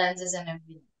pop the lenses in and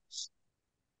be,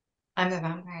 I'm a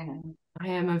vampire now. I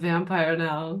am a vampire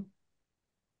now.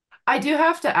 I do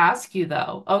have to ask you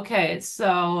though. Okay,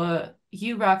 so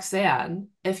you, Roxanne,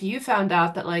 if you found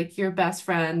out that like your best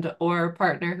friend or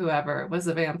partner, whoever, was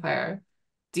a vampire,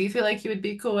 do you feel like you would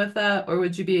be cool with that, or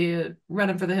would you be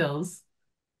running for the hills?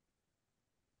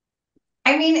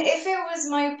 I mean, if it was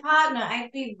my partner,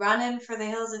 I'd be running for the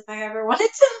hills if I ever wanted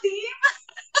to leave.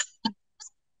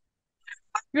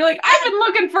 You're like, I've been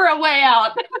looking for a way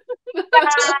out.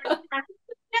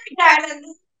 Darling, this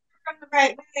is from the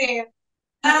right way.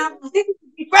 I think we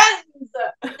should be friends.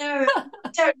 No,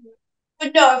 don't.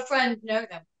 But no, a friend, no,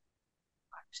 them.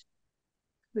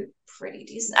 Pretty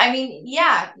decent. I mean,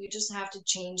 yeah, you just have to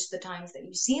change the times that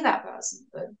you see that person.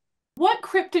 But What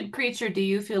cryptid creature do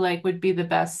you feel like would be the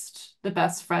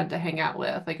best friend to hang out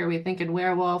with? Like, are we thinking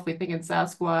werewolf? We thinking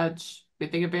Sasquatch? We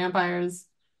thinking vampires?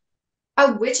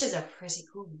 oh, witches are pretty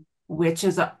cool.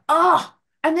 Witches are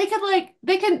and they could like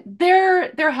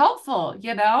they're helpful,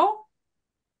 you know?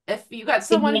 If you got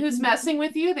someone Yeah. who's messing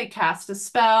with you, they cast a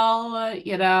spell,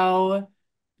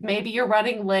 maybe you're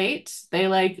running late, they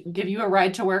like give you a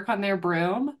ride to work on their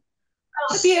broom.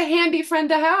 That'd be a handy friend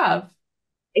to have.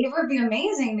 It would be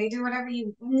amazing. They do whatever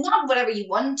you, not whatever you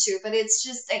want to, but it's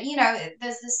just,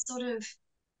 there's this sort of,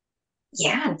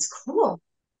 yeah, it's cool.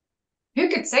 Who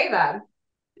could say that?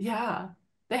 Yeah.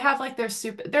 They have like they're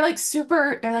like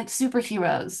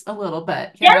superheroes a little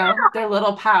bit, Yeah, Their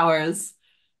little powers.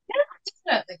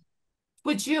 definitely.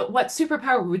 What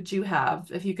superpower would you have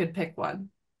if you could pick one?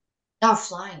 Oh,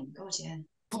 flying. God, yeah.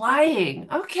 Flying.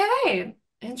 Okay.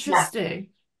 Yeah, Interesting.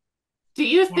 Do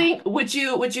you yeah. think would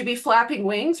you be flapping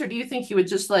wings or do you think you would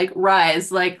just like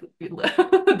rise like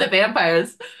the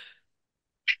vampires?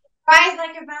 Rise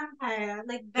like a vampire,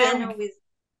 like Ben They're always.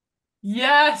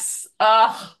 yes.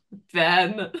 Ugh,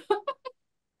 Ben.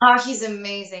 Oh, he's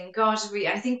amazing. Gosh,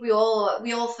 I think we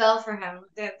all fell for him.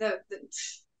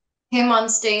 Him on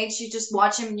stage, you just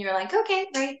watch him and you're like, okay,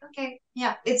 right, okay,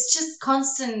 yeah. It's just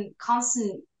constant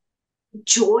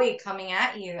joy coming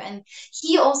at you, and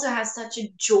he also has such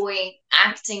a joy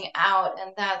acting out,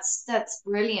 and that's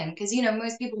brilliant because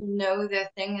most people know their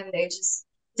thing and they just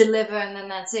deliver and then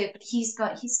that's it, but he's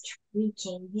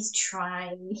tweaking, he's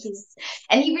trying,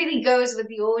 and he really goes with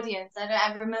the audience.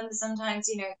 I remember sometimes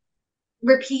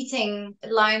repeating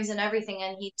lines and everything,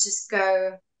 and he'd just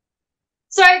go,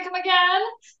 sorry, come again.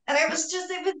 And it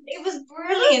was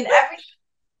brilliant every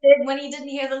when he didn't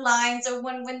hear the lines, or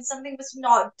when something was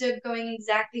not going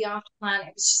exactly after plan.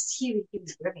 It was just he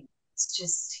was brilliant. It's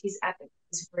just he's epic.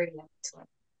 He's really epic.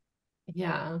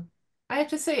 Yeah. I have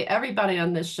to say everybody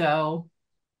on this show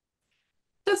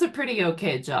does a pretty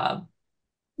okay job.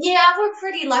 Yeah, we're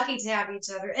pretty lucky to have each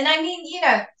other. And I mean,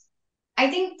 I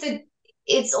think that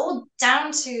it's all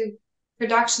down to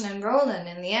production and Roland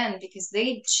in the end, because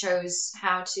they chose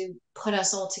how to put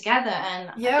us all together.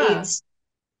 And Yeah. it's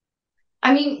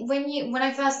I mean, when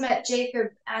I first met Jacob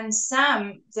and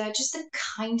Sam, they're just the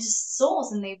kindest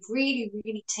souls, and they really,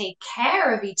 really take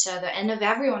care of each other and of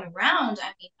everyone around.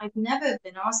 I mean, I've never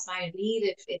been asked by a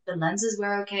lead if the lenses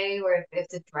were okay, or if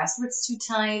the dress was too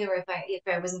tight, or if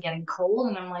I wasn't getting cold.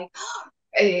 And I'm like,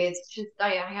 it's just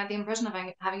I had the impression of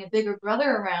having a bigger brother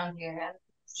around here, and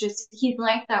it's just he's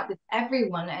like that with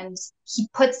everyone, and he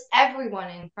puts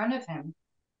everyone in front of him,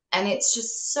 and it's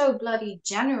just so bloody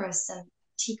generous, and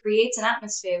he creates an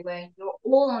atmosphere where you're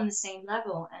all on the same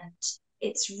level, and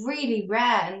it's really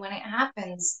rare, and when it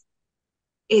happens,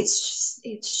 it's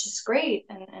just great.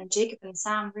 And Jacob and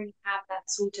Sam really have that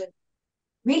sort of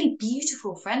really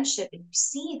beautiful friendship, and you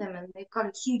see them and they've got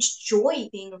a huge joy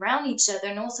being around each other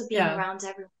and also being Yeah. around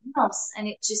everyone else, and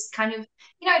it just kind of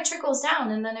it trickles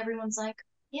down, and then everyone's like,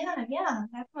 yeah, yeah,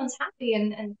 everyone's happy,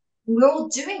 and we're all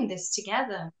doing this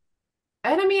together.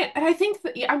 And I mean, and I think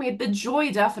that, yeah, I mean, the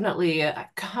joy definitely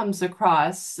comes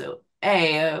across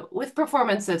with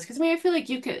performances because I mean, I feel like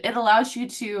it allows you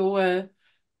to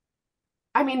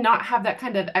I mean, not have that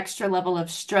kind of extra level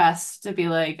of stress to be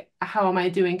like, how am I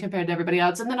doing compared to everybody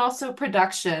else? And then also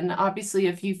production. Obviously,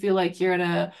 if you feel like you're in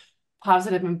a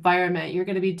positive environment, you're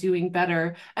going to be doing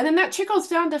better. And then that trickles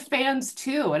down to fans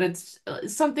too. And it's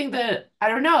something that, I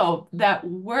don't know, that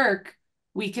work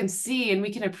we can see and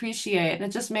we can appreciate. And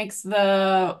it just makes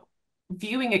the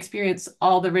viewing experience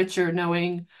all the richer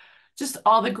knowing just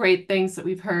all the great things that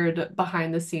we've heard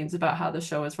behind the scenes about how the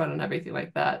show is run and everything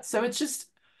like that. So it's just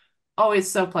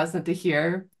always so pleasant to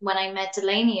hear. When I met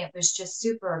Delaney, it was just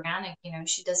super organic.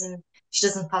 She doesn't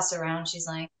fuss around. She's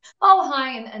like, oh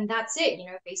hi, and that's it.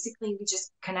 Basically we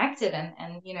just connected,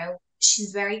 and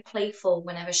she's very playful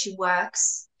whenever she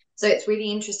works. So it's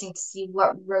really interesting to see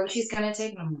what road she's gonna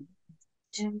take. And I'm like,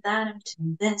 doing that, I'm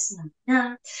doing this,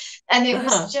 and and it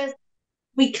was Uh-huh. just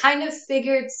we kind of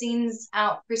figured scenes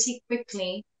out pretty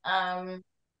quickly.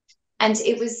 And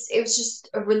it was just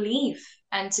a relief.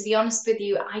 And to be honest with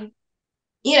you,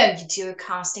 you do a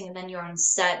casting and then you're on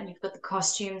set and you've got the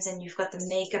costumes and you've got the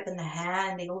makeup and the hair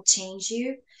and they all change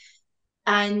you.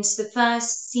 And the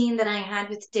first scene that I had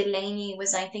with Delaney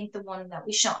was, I think, the one that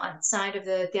we shot outside of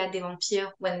the Théâtre des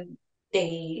Vampires when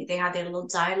they had their little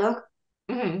dialogue.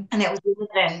 Hmm. And it was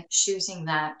Madeleine shooting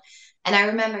that. And I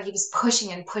remember he was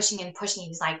pushing and pushing and pushing. He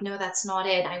was like, no, that's not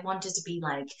it. I wanted to be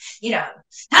like,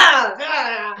 ah,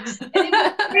 ah. And it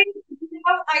was crazy.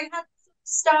 I had to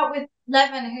start with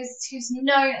Levin, who's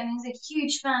known and is a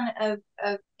huge fan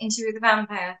of Interview with the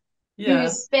Vampire, Yeah.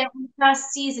 who's been on the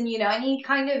first season, and he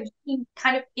kind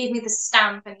of gave me the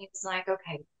stamp, and he was like,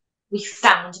 okay, we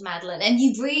found Madeleine. And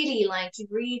he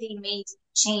really made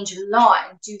change a lot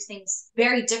and do things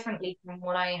very differently from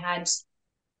what I had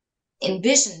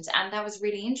envisioned. And that was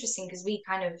really interesting because we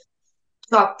kind of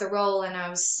got the role, and I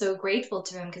was so grateful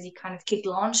to him because he kind of kick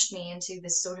launched me into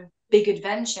this sort of big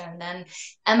adventure. And then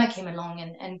Emma came along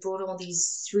and brought all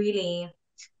these really,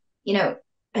 you know,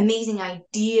 amazing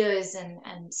ideas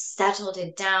and settled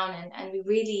it down. And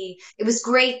it was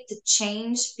great to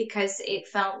change because it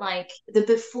felt like the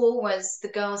before was the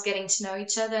girls getting to know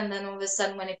each other. And then all of a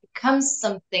sudden, when it becomes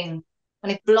something,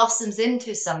 when it blossoms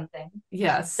into something,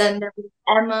 Yes. then there was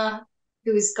Emma,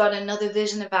 who's got another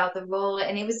vision about the role.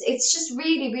 And it's just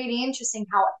really, really interesting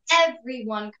how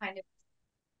everyone kind of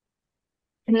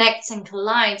connects and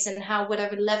collides, and how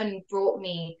whatever Levin brought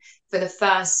me for the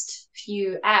first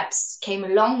few apps came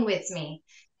along with me,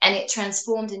 and it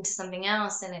transformed into something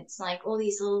else. And it's like all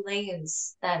these little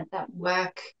layers that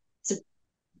work to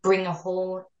bring a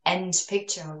whole end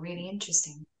picture are really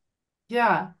interesting.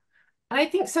 Yeah. And I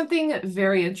think something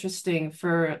very interesting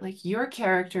for like your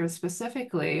character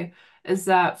specifically is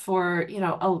that for,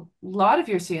 a lot of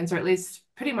your scenes, or at least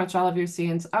pretty much all of your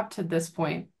scenes up to this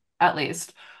point, at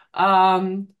least,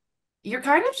 um, you're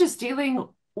kind of just dealing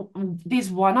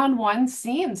these one-on-one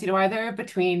scenes, either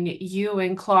between you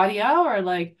and Claudia, or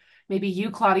like maybe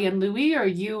you, Claudia, and Louis, or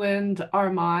you and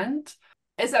Armand.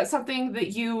 Is that something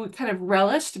that you kind of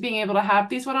relished being able to have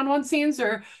these one-on-one scenes,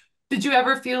 or did you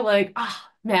ever feel like,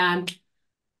 ah, man,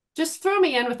 just throw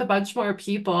me in with a bunch more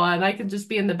people and I can just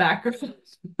be in the background?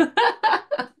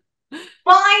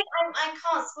 Well, I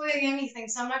can't spoil anything,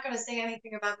 so I'm not going to say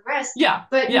anything about the rest. Yeah,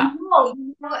 But yeah, no,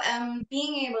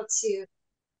 being able to,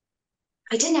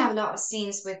 I didn't have a lot of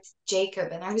scenes with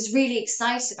Jacob, and I was really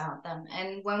excited about them.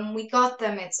 And when we got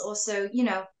them, it's also,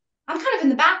 I'm kind of in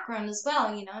the background as well.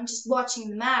 I'm just watching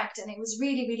them act, and it was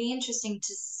really, really interesting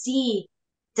to see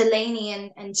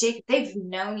Delaney and Jacob. They've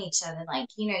known each other, like,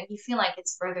 you feel like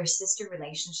it's brother-sister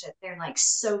relationship. They're like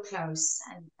so close,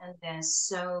 and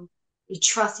they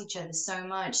trust each other so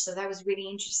much. So that was really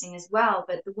interesting as well.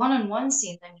 But the one-on-one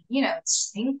scenes, I mean,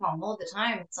 it's ping pong all the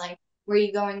time. It's like, where are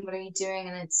you going? What are you doing?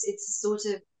 And it's sort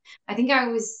of, I think I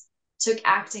always took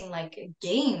acting like a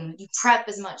game. You prep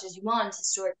as much as you want,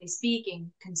 historically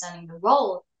speaking, concerning the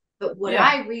role. But what yeah.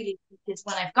 I really think is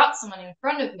when I've got someone in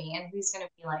front of me and who's going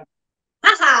to be like,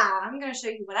 haha, I'm going to show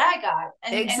you what I got.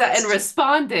 And Exact and it's just,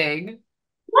 responding.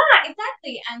 yeah,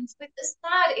 exactly. And with the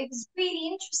start, it was really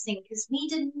interesting because we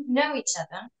didn't know each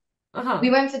other. We Uh-huh.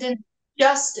 went for dinner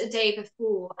just a day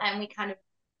before, and we kind of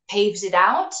paved it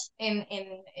out in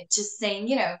just saying,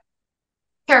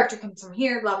 character comes from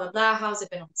here, blah blah blah. How's it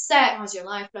been on set? How's your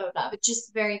life? Blah blah blah. But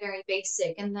just very very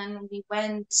basic. And then we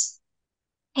went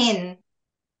in,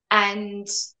 and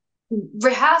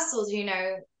rehearsals,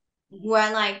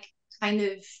 were like kind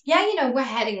of, yeah, we're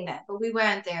heading there, but we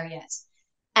weren't there yet.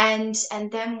 And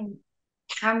then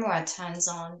camera turns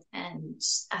on, and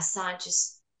Assad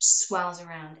just swells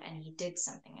around, and he did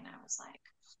something, and I was like,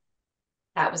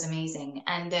 that was amazing.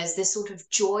 And there's this sort of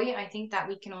joy I think that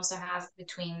we can also have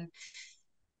between,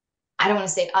 I don't want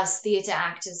to say us theatre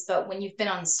actors, but when you've been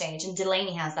on stage, and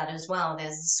Delaney has that as well,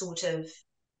 there's a sort of,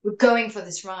 we're going for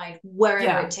this ride wherever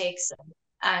it Yeah. takes us.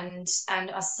 And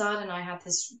Assad and I had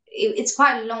this. It's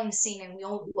quite a long scene, and we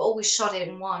always shot it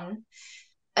in one.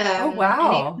 Oh, And it,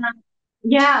 wow.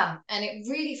 yeah, and it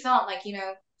really felt like, you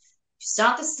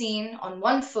start the scene on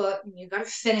one foot and you got to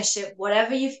finish it,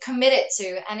 whatever you've committed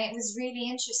to. And it was really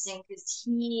interesting because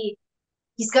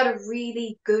he's got a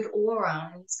really good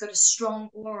aura, and he's got a strong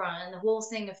aura, and the whole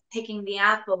thing of picking the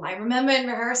apple. I remember in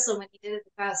rehearsal when he did it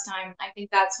the first time, I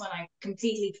think that's when I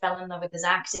completely fell in love with his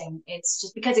acting. It's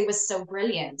just because it was so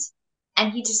brilliant.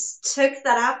 And he just took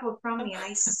that apple from me, and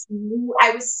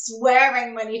I was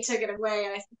swearing when he took it away,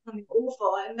 and I said something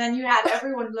awful. And then you had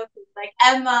everyone looking, like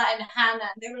Emma and Hannah,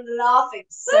 and they were laughing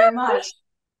so much.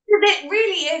 It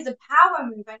really is a power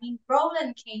move. I mean,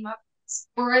 Roland came up with this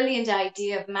brilliant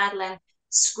idea of Madeleine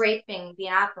scraping the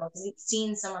apple because he'd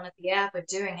seen someone at the airport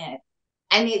doing it.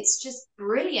 And it's just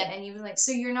brilliant. And he was like,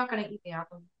 so you're not going to eat the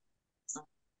apple? Like,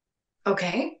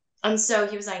 okay. And so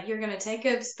he was like, you're going to take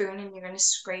a spoon and you're going to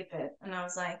scrape it. And I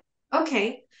was like,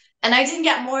 Okay. And I didn't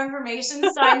get more information,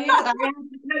 so I knew that I had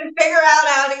to kind of figure out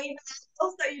how to eat that.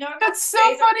 Also, a couple That's of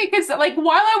so days. funny because like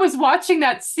while I was watching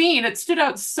that scene, it stood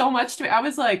out so much to me. I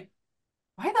was like,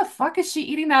 why the fuck is she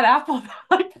eating that apple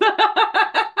like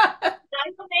that?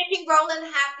 I'm making Roland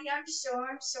happy. I'm sure.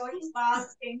 I'm sure he's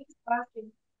basking. He's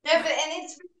basking. No, but and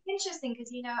it's really interesting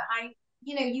because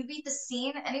you read the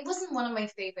scene, and it wasn't one of my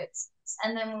favorites.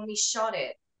 And then when we shot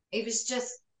it, it was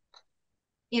just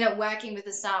working with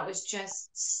the sound was just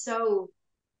so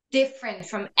different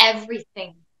from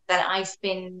everything that I've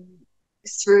been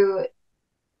through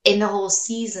in the whole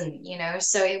season.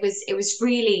 So it was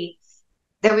really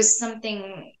there was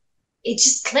something it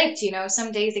just clicked.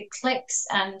 Some days it clicks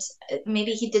and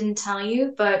maybe he didn't tell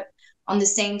you, but on the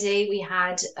same day we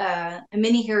had a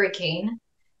mini hurricane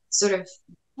sort of.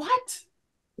 What?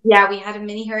 Yeah, we had a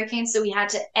mini hurricane, so we had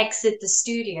to exit the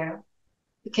studio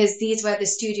because these were the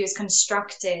studios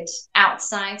constructed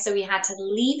outside. So we had to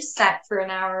leave set for an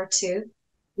hour or two.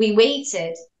 We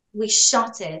waited, we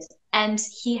shot it, and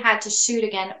he had to shoot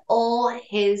again all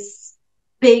his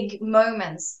big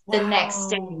moments the next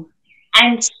day. Wow.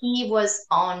 And he was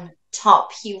on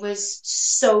top. He was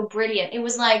so brilliant. It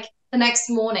was like the next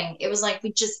morning, it was like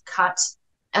we just cut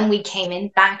and we came in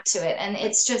back to it. And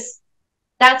it's just,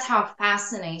 that's how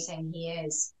fascinating he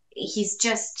is. He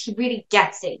really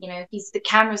gets it. He's the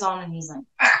camera's on and he's like,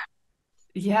 ah.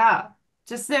 Yeah,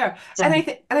 just there. So, And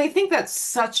I think that's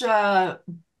such a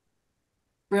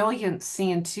brilliant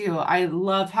scene too. I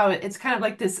love how it's kind of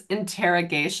like this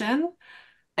interrogation.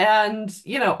 And,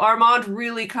 Armand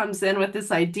really comes in with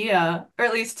this idea, or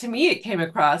at least to me it came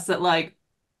across that like,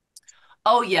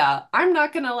 oh yeah, I'm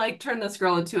not gonna like turn this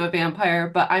girl into a vampire,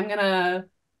 but I'm gonna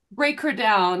break her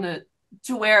down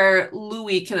to where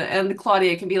Louis can and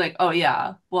Claudia can be like, oh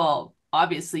yeah, well,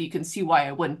 obviously you can see why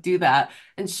I wouldn't do that.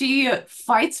 And she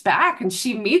fights back and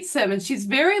she meets him and she's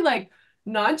very like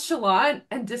nonchalant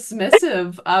and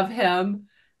dismissive of him.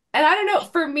 And I don't know,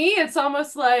 for me, it's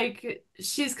almost like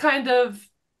she's kind of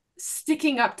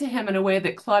sticking up to him in a way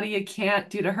that Claudia can't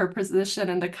due to her position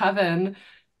in the coven,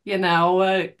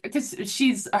 because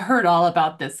she's heard all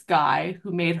about this guy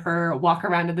who made her walk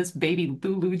around in this baby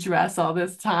Lulu dress all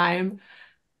this time.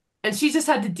 And she just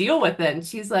had to deal with it. And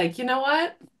she's like, you know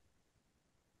what?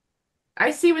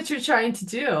 I see what you're trying to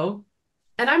do,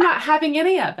 and I'm not having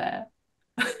any of it.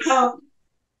 oh,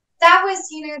 that was,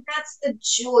 that's the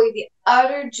joy, the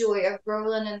utter joy of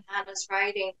Roland and Hannah's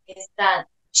writing is that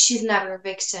she's never a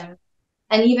victim.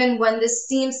 And even when this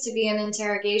seems to be an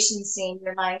interrogation scene,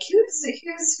 you're like,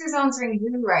 who's answering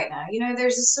who right now?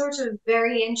 There's a sort of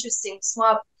very interesting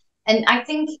swap. And I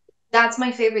think that's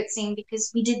my favorite scene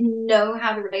because we didn't know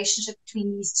how the relationship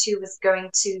between these two was going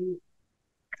to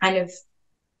kind of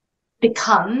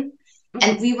become.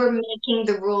 And Mhm. we were making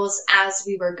the rules as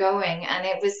we were going. And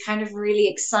it was kind of really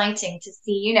exciting to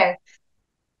see,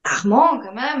 Armand,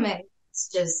 quand même, it's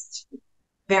just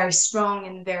very strong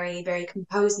and very, very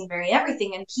composed and very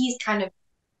everything. And he's kind of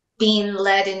being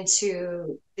led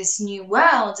into this new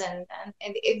world. And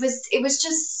it was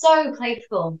just so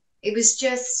playful. It was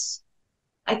just,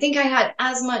 I think I had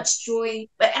as much joy,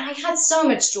 but I had so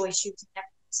much joy shooting that.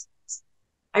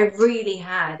 I really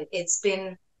had. It's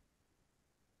been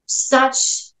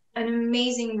such an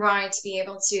amazing ride to be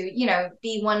able to,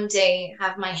 be one day,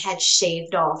 have my head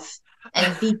shaved off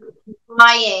and be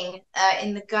crying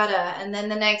in the gutter. And then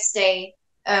the next day,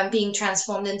 being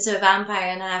transformed into a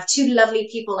vampire and I have two lovely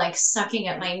people like sucking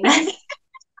at my neck.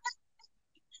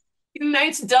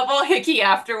 Nice double hickey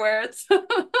afterwards.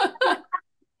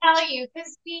 Tell you,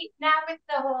 because now with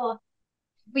the whole,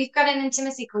 we've got an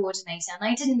intimacy coordinator and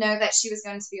I didn't know that she was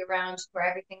going to be around for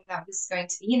everything that was going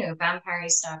to be, vampire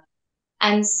stuff.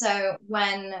 And so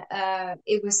when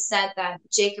it was said that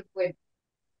Jacob would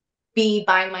be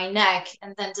by my neck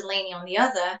and then Delaney on the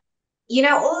other,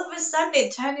 all of a sudden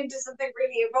it turned into something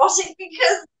really erotic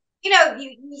because,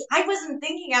 I wasn't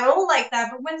thinking at all like that.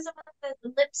 But when someone says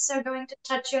the lips are going to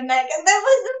touch your neck, and there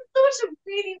was a sort of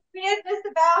really weirdness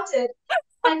about it.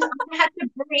 And I had to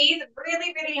breathe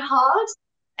really, really hard.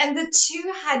 And the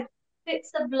two had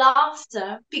fits of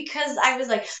laughter because I was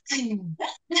like, and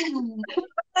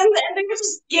they were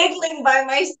just giggling by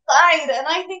my side, and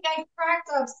I think I cracked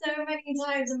up so many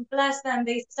times. And bless them,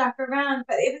 they stuck around.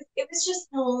 But it was just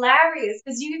hilarious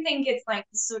because you think it's like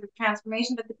this sort of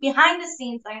transformation, but behind the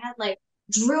scenes, I had like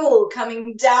drool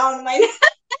coming down my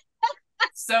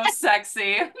So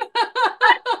sexy.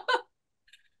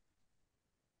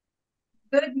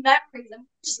 good memories. I'm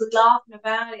just laughing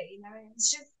about it.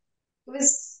 It's just it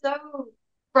was so.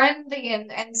 friendly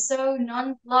and so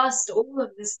nonplussed, all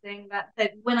of this thing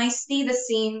that when I see the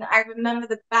scene, I remember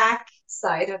the back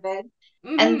side of it,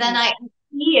 and then Hmm. I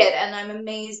see it, and I'm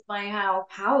amazed by how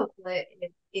powerful it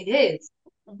is.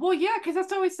 Well, yeah, because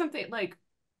that's always something like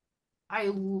I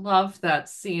love that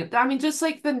scene. I mean, just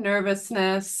like the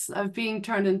nervousness of being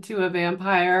turned into a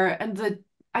vampire and the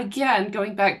again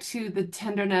going back to the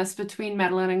tenderness between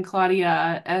Madeleine and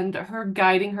Claudia and her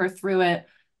guiding her through it.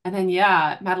 And then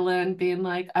yeah, Madeleine being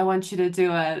like, I want you to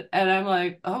do it. And I'm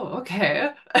like, oh, okay.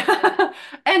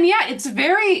 And yeah, it's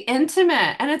very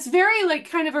intimate and it's very like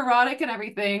kind of erotic and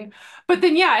everything. But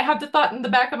then yeah, I have the thought in the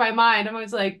back of my mind. I'm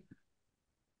always like,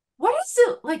 what is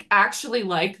it like actually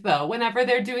like though, whenever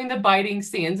they're doing the biting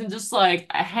scenes and just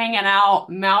like hanging out,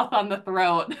 mouth on the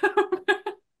throat?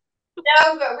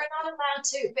 No, but we're not allowed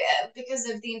to because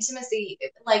of the intimacy.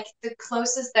 Like the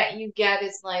closest that you get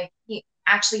is like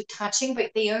actually touching,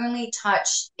 but they only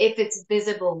touch if it's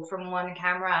visible from one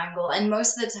camera angle. And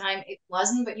most of the time it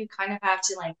wasn't, but you kind of have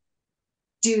to like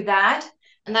do that.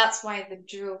 And that's why the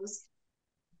drills.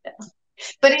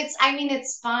 But it's, I mean,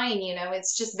 it's fine,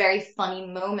 it's just very funny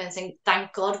moments. And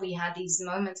thank God we had these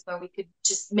moments where we could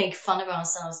just make fun of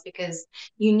ourselves because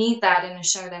you need that in a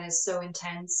show that is so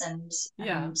intense.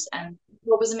 Yeah. And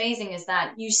what was amazing is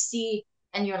that you see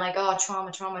and you're like, oh,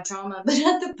 trauma, trauma, trauma. But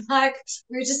at the back,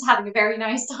 we're just having a very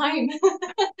nice time.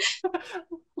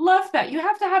 Love that. You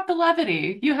have to have the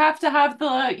levity. You have to have the,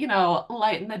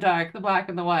 light and the dark, the black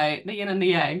and the white, the yin and the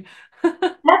yang.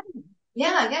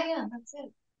 Yeah, yeah, yeah, that's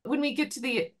it. When we get to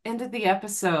the end of the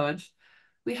episode,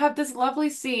 we have this lovely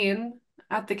scene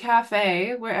at the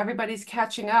cafe where everybody's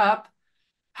catching up,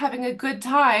 having a good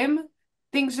time.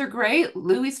 Things are great.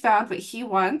 Louis found what he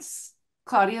wants.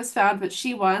 Claudia's found what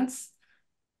she wants.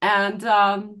 And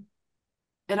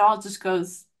it all just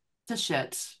goes to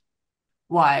shit.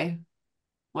 Why?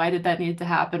 Why did that need to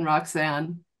happen,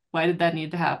 Roxane? Why did that need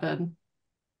to happen?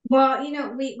 Well,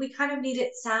 we kind of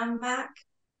needed Sam back,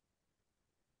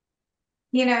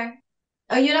 you know.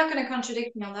 Oh, you're not going to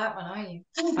contradict me on that one, are you?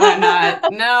 I'm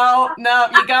not. No, no,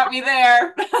 you got me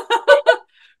there.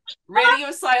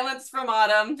 Radio silence from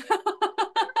Autumn.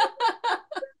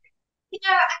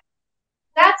 Yeah,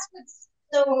 that's what's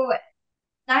so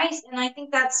nice, and I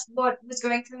think that's what was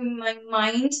going through my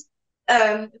mind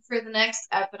for the next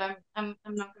app, but I'm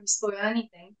not going to spoil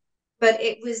anything. But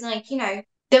it was like,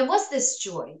 there was this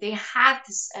joy. They had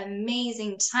this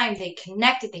amazing time. They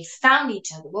connected, they found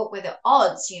each other. What were the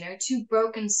odds, two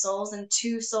broken souls and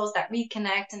two souls that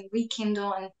reconnect and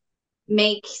rekindle and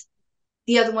make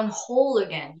the other one whole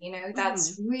again,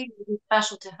 that's Mhm. really, really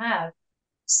special to have.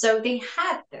 So they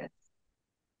had this.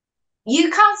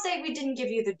 You can't say we didn't give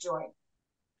you the joy.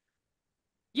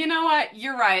 You know what?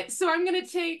 You're right. So I'm gonna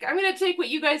take what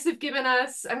you guys have given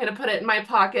us. I'm gonna put it in my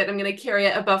pocket. I'm gonna carry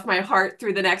it above my heart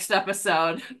through the next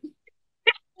episode.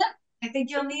 I think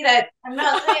you'll need it. I'm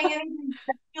not saying anything,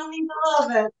 but you'll need all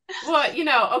of it.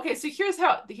 Well, okay, so here's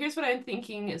what I'm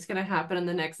thinking is gonna happen in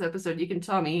the next episode. You can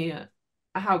tell me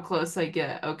how close I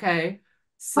get, okay? Okay.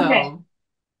 So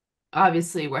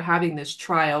obviously we're having this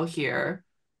trial here.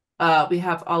 We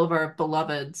have all of our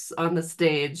beloveds on the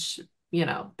stage,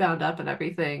 bound up and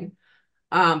everything.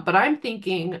 But I'm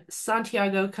thinking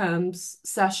Santiago comes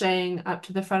sashaying up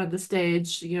to the front of the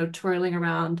stage, twirling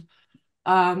around.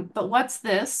 But what's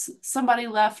this? Somebody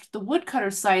left the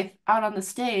woodcutter scythe out on the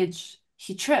stage.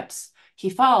 He trips. He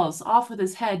falls off with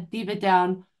his head, beaver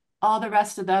down. All the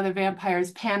rest of the other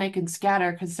vampires panic and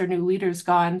scatter because their new leader's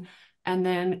gone. And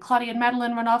then Claudia and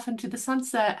Madeleine run off into the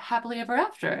sunset happily ever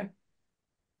after.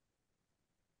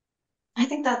 I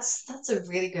think that's a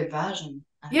really good version,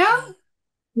 Yeah, actually.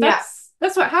 Yeah,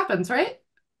 that's what happens, right?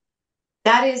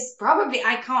 that is probably,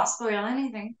 I can't spoil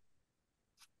anything.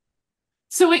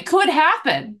 So it could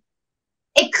happen.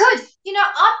 It could,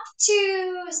 up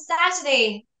to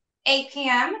Saturday, 8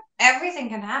 p.m., everything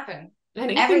can happen.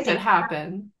 Anything could Everything can happen.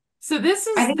 happen. So this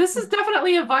I is think, this is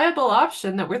definitely a viable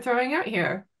option that we're throwing out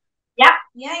here. yeah,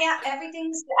 yeah, yeah.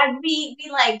 Everything's, we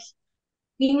like,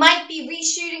 we might be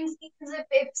reshooting scenes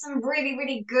if some really,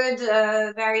 really good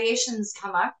variations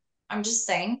come up. I'm just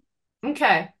saying.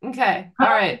 Okay, okay, Come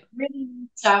all up with right, really good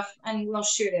stuff and we'll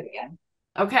shoot it again.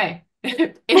 okay.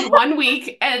 In 1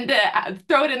 week and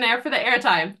throw it in there for the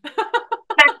airtime.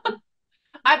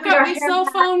 I've Put got our my hair cell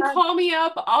back phone. on. Call me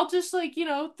up. I'll just like,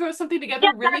 throw something together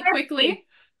really Yeah, quickly.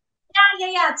 yeah,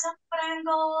 yeah. Tell me what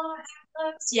angle it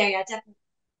looks. Yeah, yeah, definitely.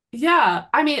 Yeah,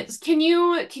 I mean, can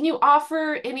you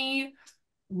offer any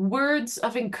words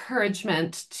of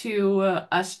encouragement to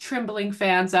us trembling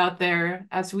fans out there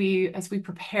as we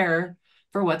prepare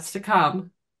for what's to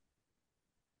come?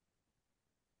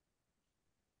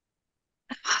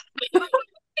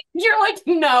 You're like,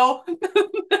 no.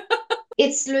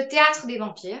 It's le théâtre des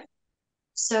vampires.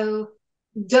 So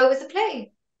go with the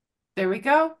play. There we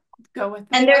go. Go with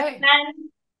the And there's play. Ben,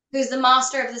 who's the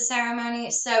master of the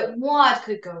ceremony. So what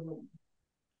could go wrong?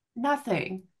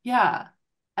 Nothing. Yeah.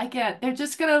 I get they're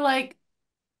just gonna like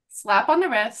slap on the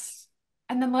wrist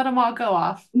and then let them all go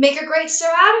off. Make a great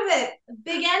show out of it. A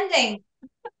big ending.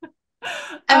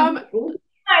 And Um,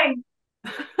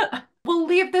 we'll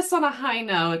leave this on a high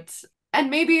note. And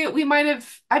maybe we might have,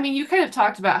 I mean, you kind of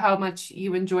talked about how much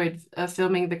you enjoyed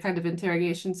filming the kind of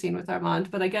interrogation scene with Armand,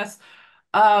 but I guess,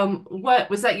 what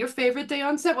was that your favorite day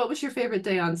on set? What was your favorite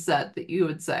day on set that you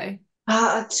would say?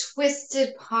 a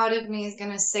twisted part of me is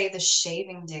gonna say the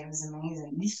shaving day was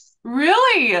amazing.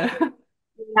 Really? Yeah.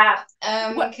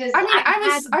 What, Because I mean,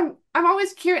 I had I'm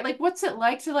always curious, like, what's it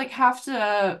like to like have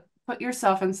to put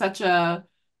yourself in such a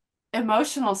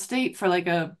emotional state for like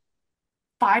a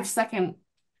 5 second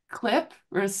clip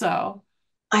or so?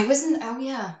 I wasn't, oh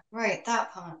yeah, right,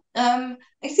 that part. I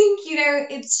think,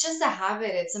 it's just a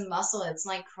habit, it's a muscle, it's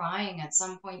like crying. At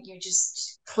some point you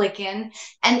just click in.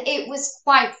 And it was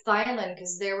quite violent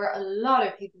because there were a lot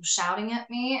of people shouting at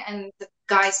me and the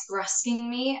guys brusking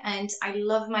me, and I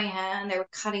love my hair and they were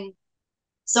cutting.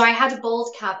 So I had a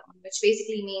bald cap on, which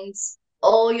basically means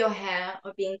all your hair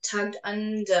are being tugged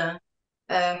under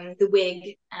the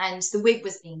wig, and the wig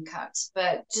was being cut.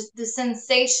 But just the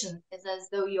sensation is as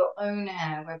though your own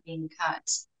hair were being cut.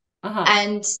 Uh-huh.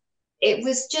 And it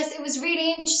was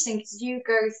really interesting because you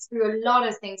go through a lot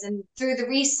of things, and through the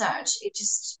research, it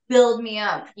just built me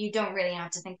up. You don't really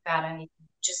have to think about anything,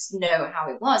 just know how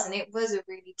it was. And it was a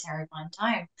really terrifying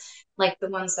time, like the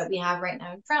ones that we have right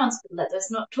now in France, but let us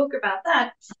not talk about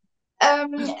that.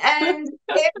 And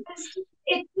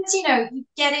you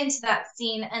get into that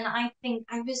scene, and I think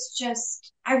I was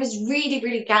really,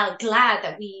 really glad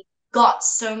that we got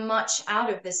so much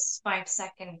out of this 5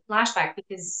 second flashback,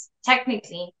 because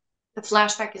technically the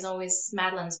flashback is always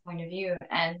Madeleine's point of view,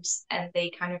 and they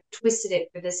kind of twisted it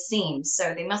for this scene,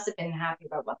 so they must have been happy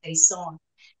about what they saw.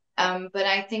 But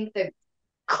I think the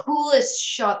coolest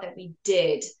shot that we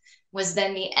did was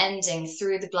then the ending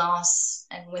through the glass,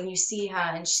 and when you see her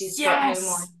and she's got no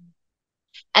more. Yes.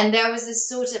 And there was this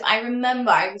sort of, I remember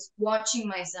I was watching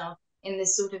myself in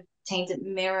this sort of tainted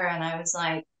mirror, and I was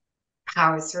like,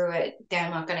 power through it. They're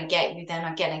not going to get you. They're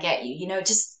not going to get you.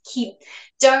 Just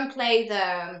don't play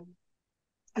the,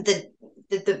 the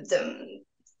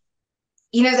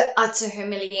the utter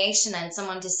humiliation and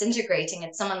someone disintegrating.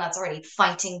 It's someone that's already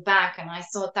fighting back. And I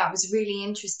thought that was really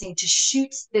interesting to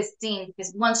shoot this scene,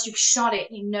 because once you've shot it,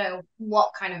 you know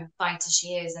what kind of fighter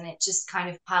she is. And it just kind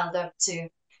of piled up to,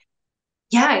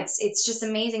 yeah, it's just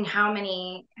amazing how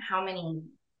many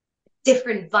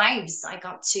different vibes I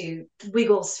got to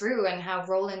wiggle through, and how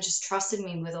Roland just trusted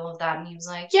me with all of that. And he was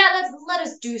like, yeah, let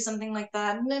us do something like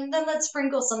that. And then let's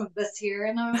sprinkle some of this here.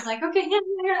 And I was like, okay, yeah,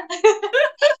 yeah,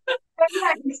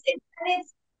 yeah.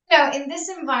 Yeah, in this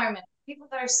environment, people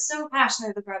that are so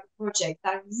passionate about the project,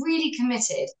 that are really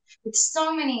committed, with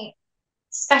so many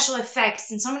special effects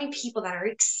and so many people that are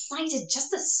excited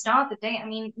just to start the day. I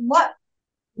mean, what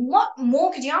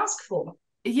more could you ask for?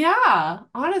 Yeah,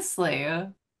 honestly.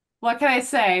 What can I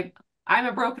say? I'm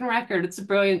a broken record. It's a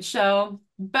brilliant show.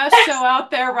 Best show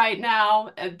out there right now.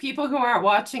 And people who aren't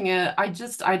watching it, I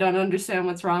don't understand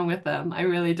what's wrong with them. I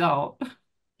really don't.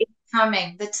 It's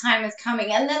coming. The time is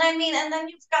coming. And then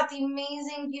you've got the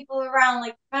amazing people around,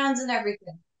 like fans and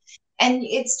everything. And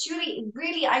it's truly,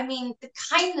 really, the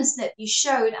kindness that you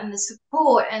showed and the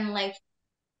support, and like,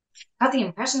 got the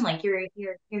impression like you're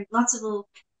lots of little,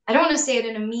 I don't want to say it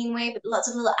in a mean way, but lots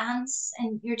of little ants,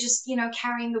 and you're just,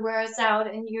 carrying the words out,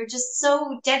 and you're just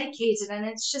so dedicated, and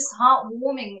it's just heartwarming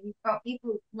when you've got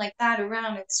people like that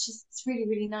around. It's really,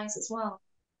 really nice as well.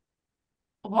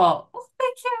 Well,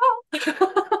 thank you.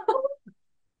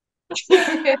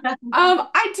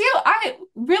 I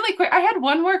really quick, I had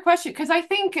one more question because I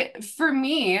think for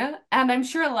me, and I'm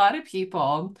sure a lot of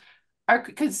people are,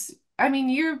 because I mean,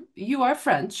 you are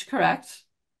French, correct?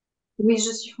 Oui,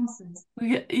 je suis française.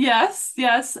 Yes,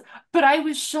 yes. But I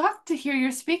was shocked to hear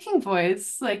your speaking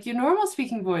voice, like your normal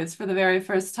speaking voice for the very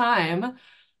first time.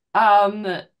 Um,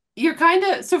 you're kind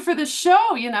of, so for the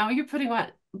show, you're putting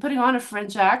on a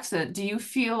French accent. Do you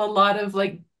feel a lot of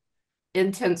like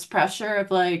intense pressure of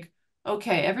like,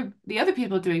 okay, the other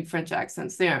people doing French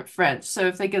accents, they aren't French. So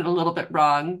if they get it a little bit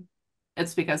wrong,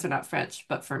 it's because they're not French.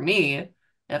 But for me,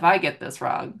 if I get this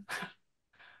wrong,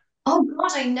 Oh God,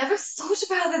 I never thought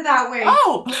about it that way.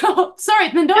 oh, sorry,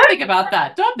 then don't think about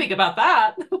that. Don't think about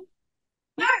that. No,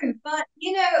 but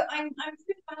I'm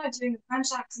really bad at doing the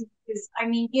French accent, because I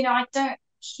don't.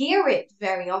 hear it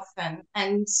very often,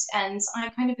 and I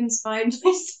kind of inspired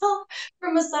myself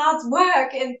from Assad's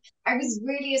work, and I was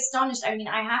really astonished. I mean,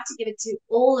 I have to give it to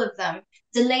all of them.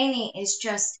 Delaney is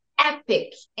just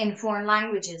epic in foreign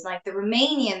languages. Like the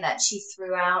Romanian that she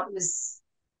threw out was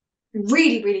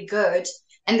really, really good.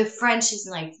 And the French is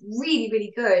like really,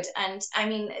 really good. And I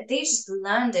mean, they just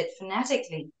learned it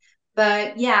phonetically.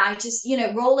 But yeah, I just,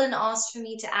 Roland asked for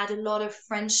me to add a lot of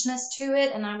Frenchness to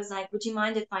it. And I was like, would you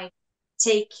mind if I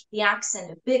take the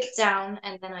accent a bit down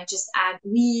and then I just add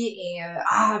oui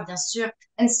et bien sûr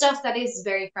and stuff that is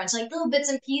very French, like little bits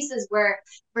and pieces where,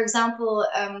 for example,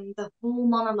 the whole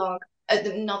monologue,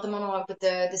 not the monologue, but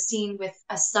the scene with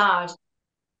Assad,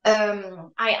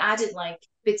 I added like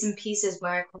bits and pieces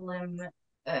where I call him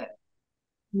uh,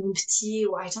 Mufti,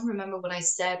 or I don't remember what I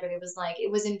said, but it was like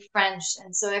it was in French,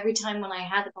 and so every time when I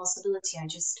had the possibility, I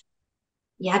just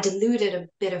diluted a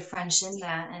bit of French in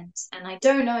there, and I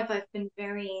don't know if I've been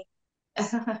very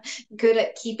good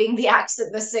at keeping the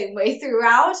accent the same way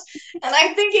throughout, and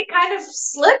I think it kind of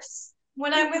slips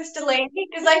when I'm with Delaney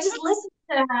because I just listen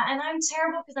to her, and I'm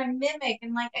terrible because I mimic,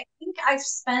 and like I think I've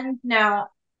spent now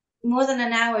more than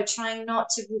an hour trying not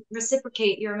to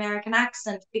reciprocate your American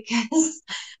accent because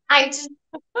I just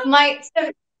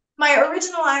my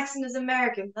original accent is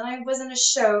American. Then I was in a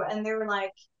show and they were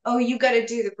like, "Oh, you got to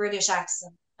do the British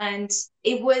accent," and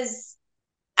it was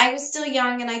I was still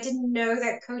young and I didn't know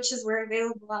that coaches were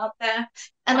available out there.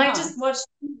 And I Uh-huh. just watched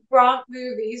Grant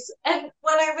movies. And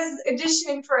when I was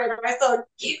auditioning for it, I thought,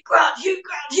 Hugh Grant, Hugh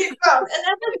Grant, Hugh Grant. And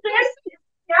then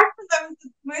the accent was the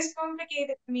most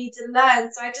complicated for me to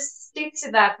learn. So I just stick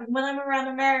to that. But when I'm around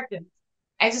Americans,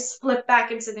 I just flip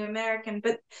back into the American.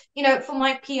 But for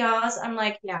my PRs, I'm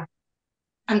like, yeah,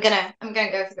 I'm gonna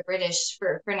go for the British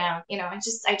for now. I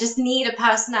just need a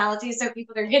personality so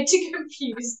people don't get too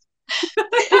confused.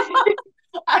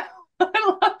 I,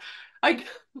 I love, I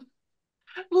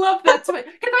love that too. Because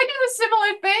I do a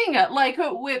similar thing. Like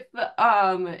with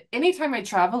anytime I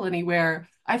travel anywhere,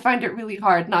 I find it really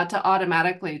hard not to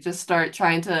automatically just start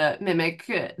trying to mimic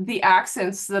the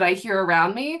accents that I hear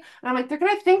around me. And I'm like, they're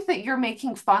gonna think that you're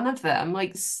making fun of them.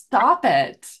 Like, stop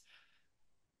it.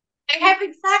 I have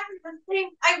exactly the same.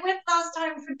 I went last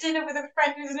time for dinner with a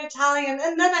friend who's an Italian,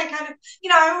 and then I kind of,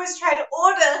 I always try to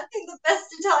order in the best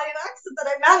Italian accent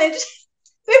that I managed.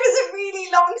 It was a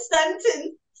really long sentence.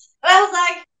 And I was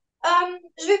like,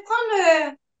 je vais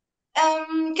prendre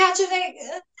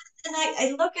cassoulet. And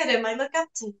I look at him, I look up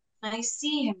to him, and I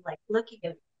see him like looking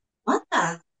at me. What the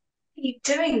are you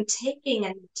doing taking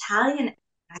an Italian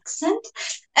accent?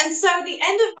 And so the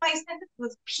end of my sentence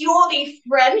was purely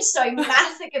French, so I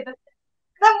massacred the.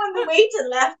 Then when the waiter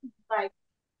left, he was like,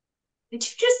 "Did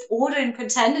you just order and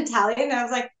pretend Italian?" And I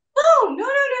was like, "No, no, no,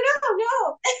 no, no,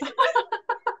 no."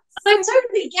 I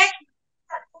totally get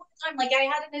that all the time. Like I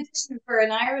had an audition for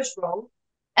an Irish role,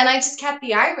 and I just kept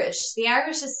the Irish. The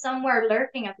Irish is somewhere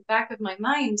lurking at the back of my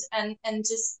mind, and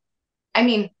just, I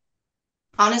mean,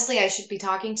 honestly, I should be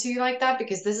talking to you like that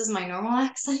because this is my normal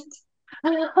accent.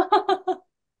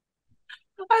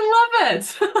 I love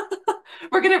it.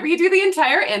 We're gonna redo the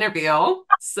entire interview.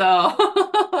 So,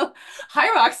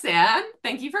 hi Roxane.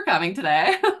 Thank you for coming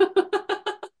today.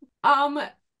 Um,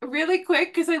 really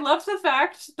quick, because I love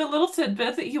the little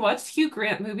tidbit that you watched Hugh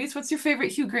Grant movies. What's your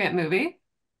favorite Hugh Grant movie?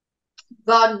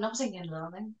 God, Nottingham,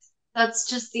 darling. That's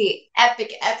just the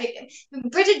epic, epic.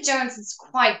 Bridget Jones is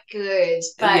quite good,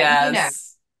 but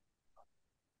Yes.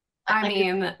 I I like a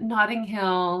mean, Notting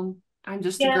Hill. I'm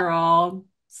just a yeah. girl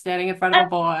standing in front of a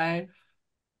boy.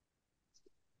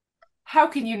 How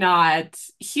can you not?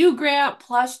 Hugh Grant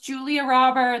plus Julia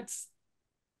Roberts.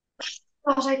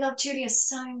 God, I love Julia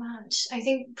so much. I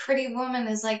think Pretty Woman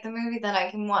is like the movie that I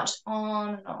can watch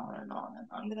on and on and on and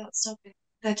on without stopping.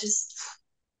 They're just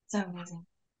so amazing.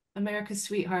 America's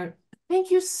sweetheart.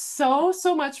 Thank you so,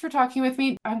 so much for talking with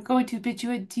me. I'm going to bid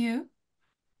you adieu,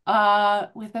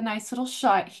 with a nice little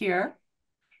shot here.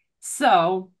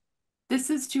 So, this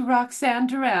is to Roxane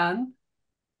Duran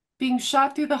being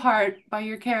shot through the heart by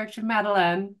your character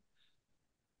Madeleine,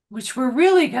 which we're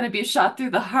really going to be shot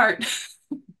through the heart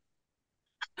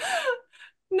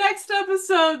next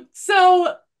episode.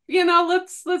 So,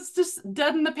 let's just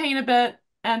deaden the pain a bit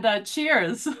and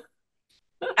cheers.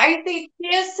 I say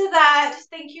cheers to that.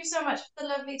 Thank you so much for the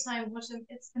lovely time.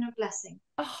 It's been a blessing.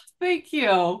 Oh, thank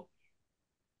you.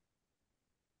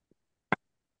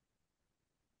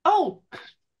 Oh,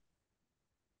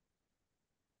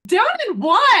 down in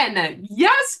one.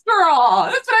 Yes, girl.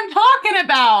 That's what I'm talking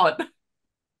about.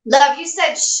 Love, you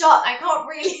said shot. I can't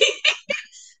really.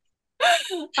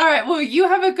 All right. Well, you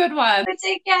have a good one. But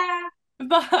take care.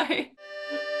 Bye.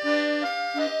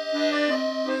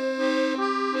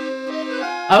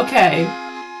 Okay,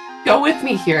 go with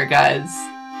me here, guys.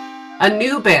 A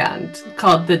new band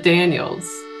called the Daniels.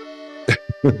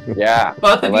 Yeah.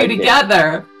 Both of you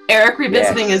together. Eric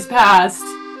revisiting his past.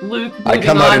 Luke moving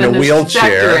on in a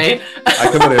wheelchair. I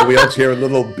come in a wheelchair with a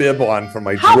little bib on for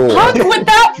my How drool. punk would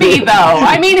that be, though?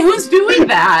 I mean, who's doing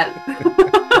that?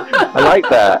 I like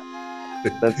that.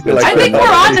 That's good. I think we're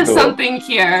onto something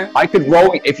here. I could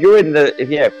roll if you're in the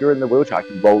if you're in the wheelchair. I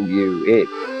can roll you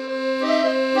in.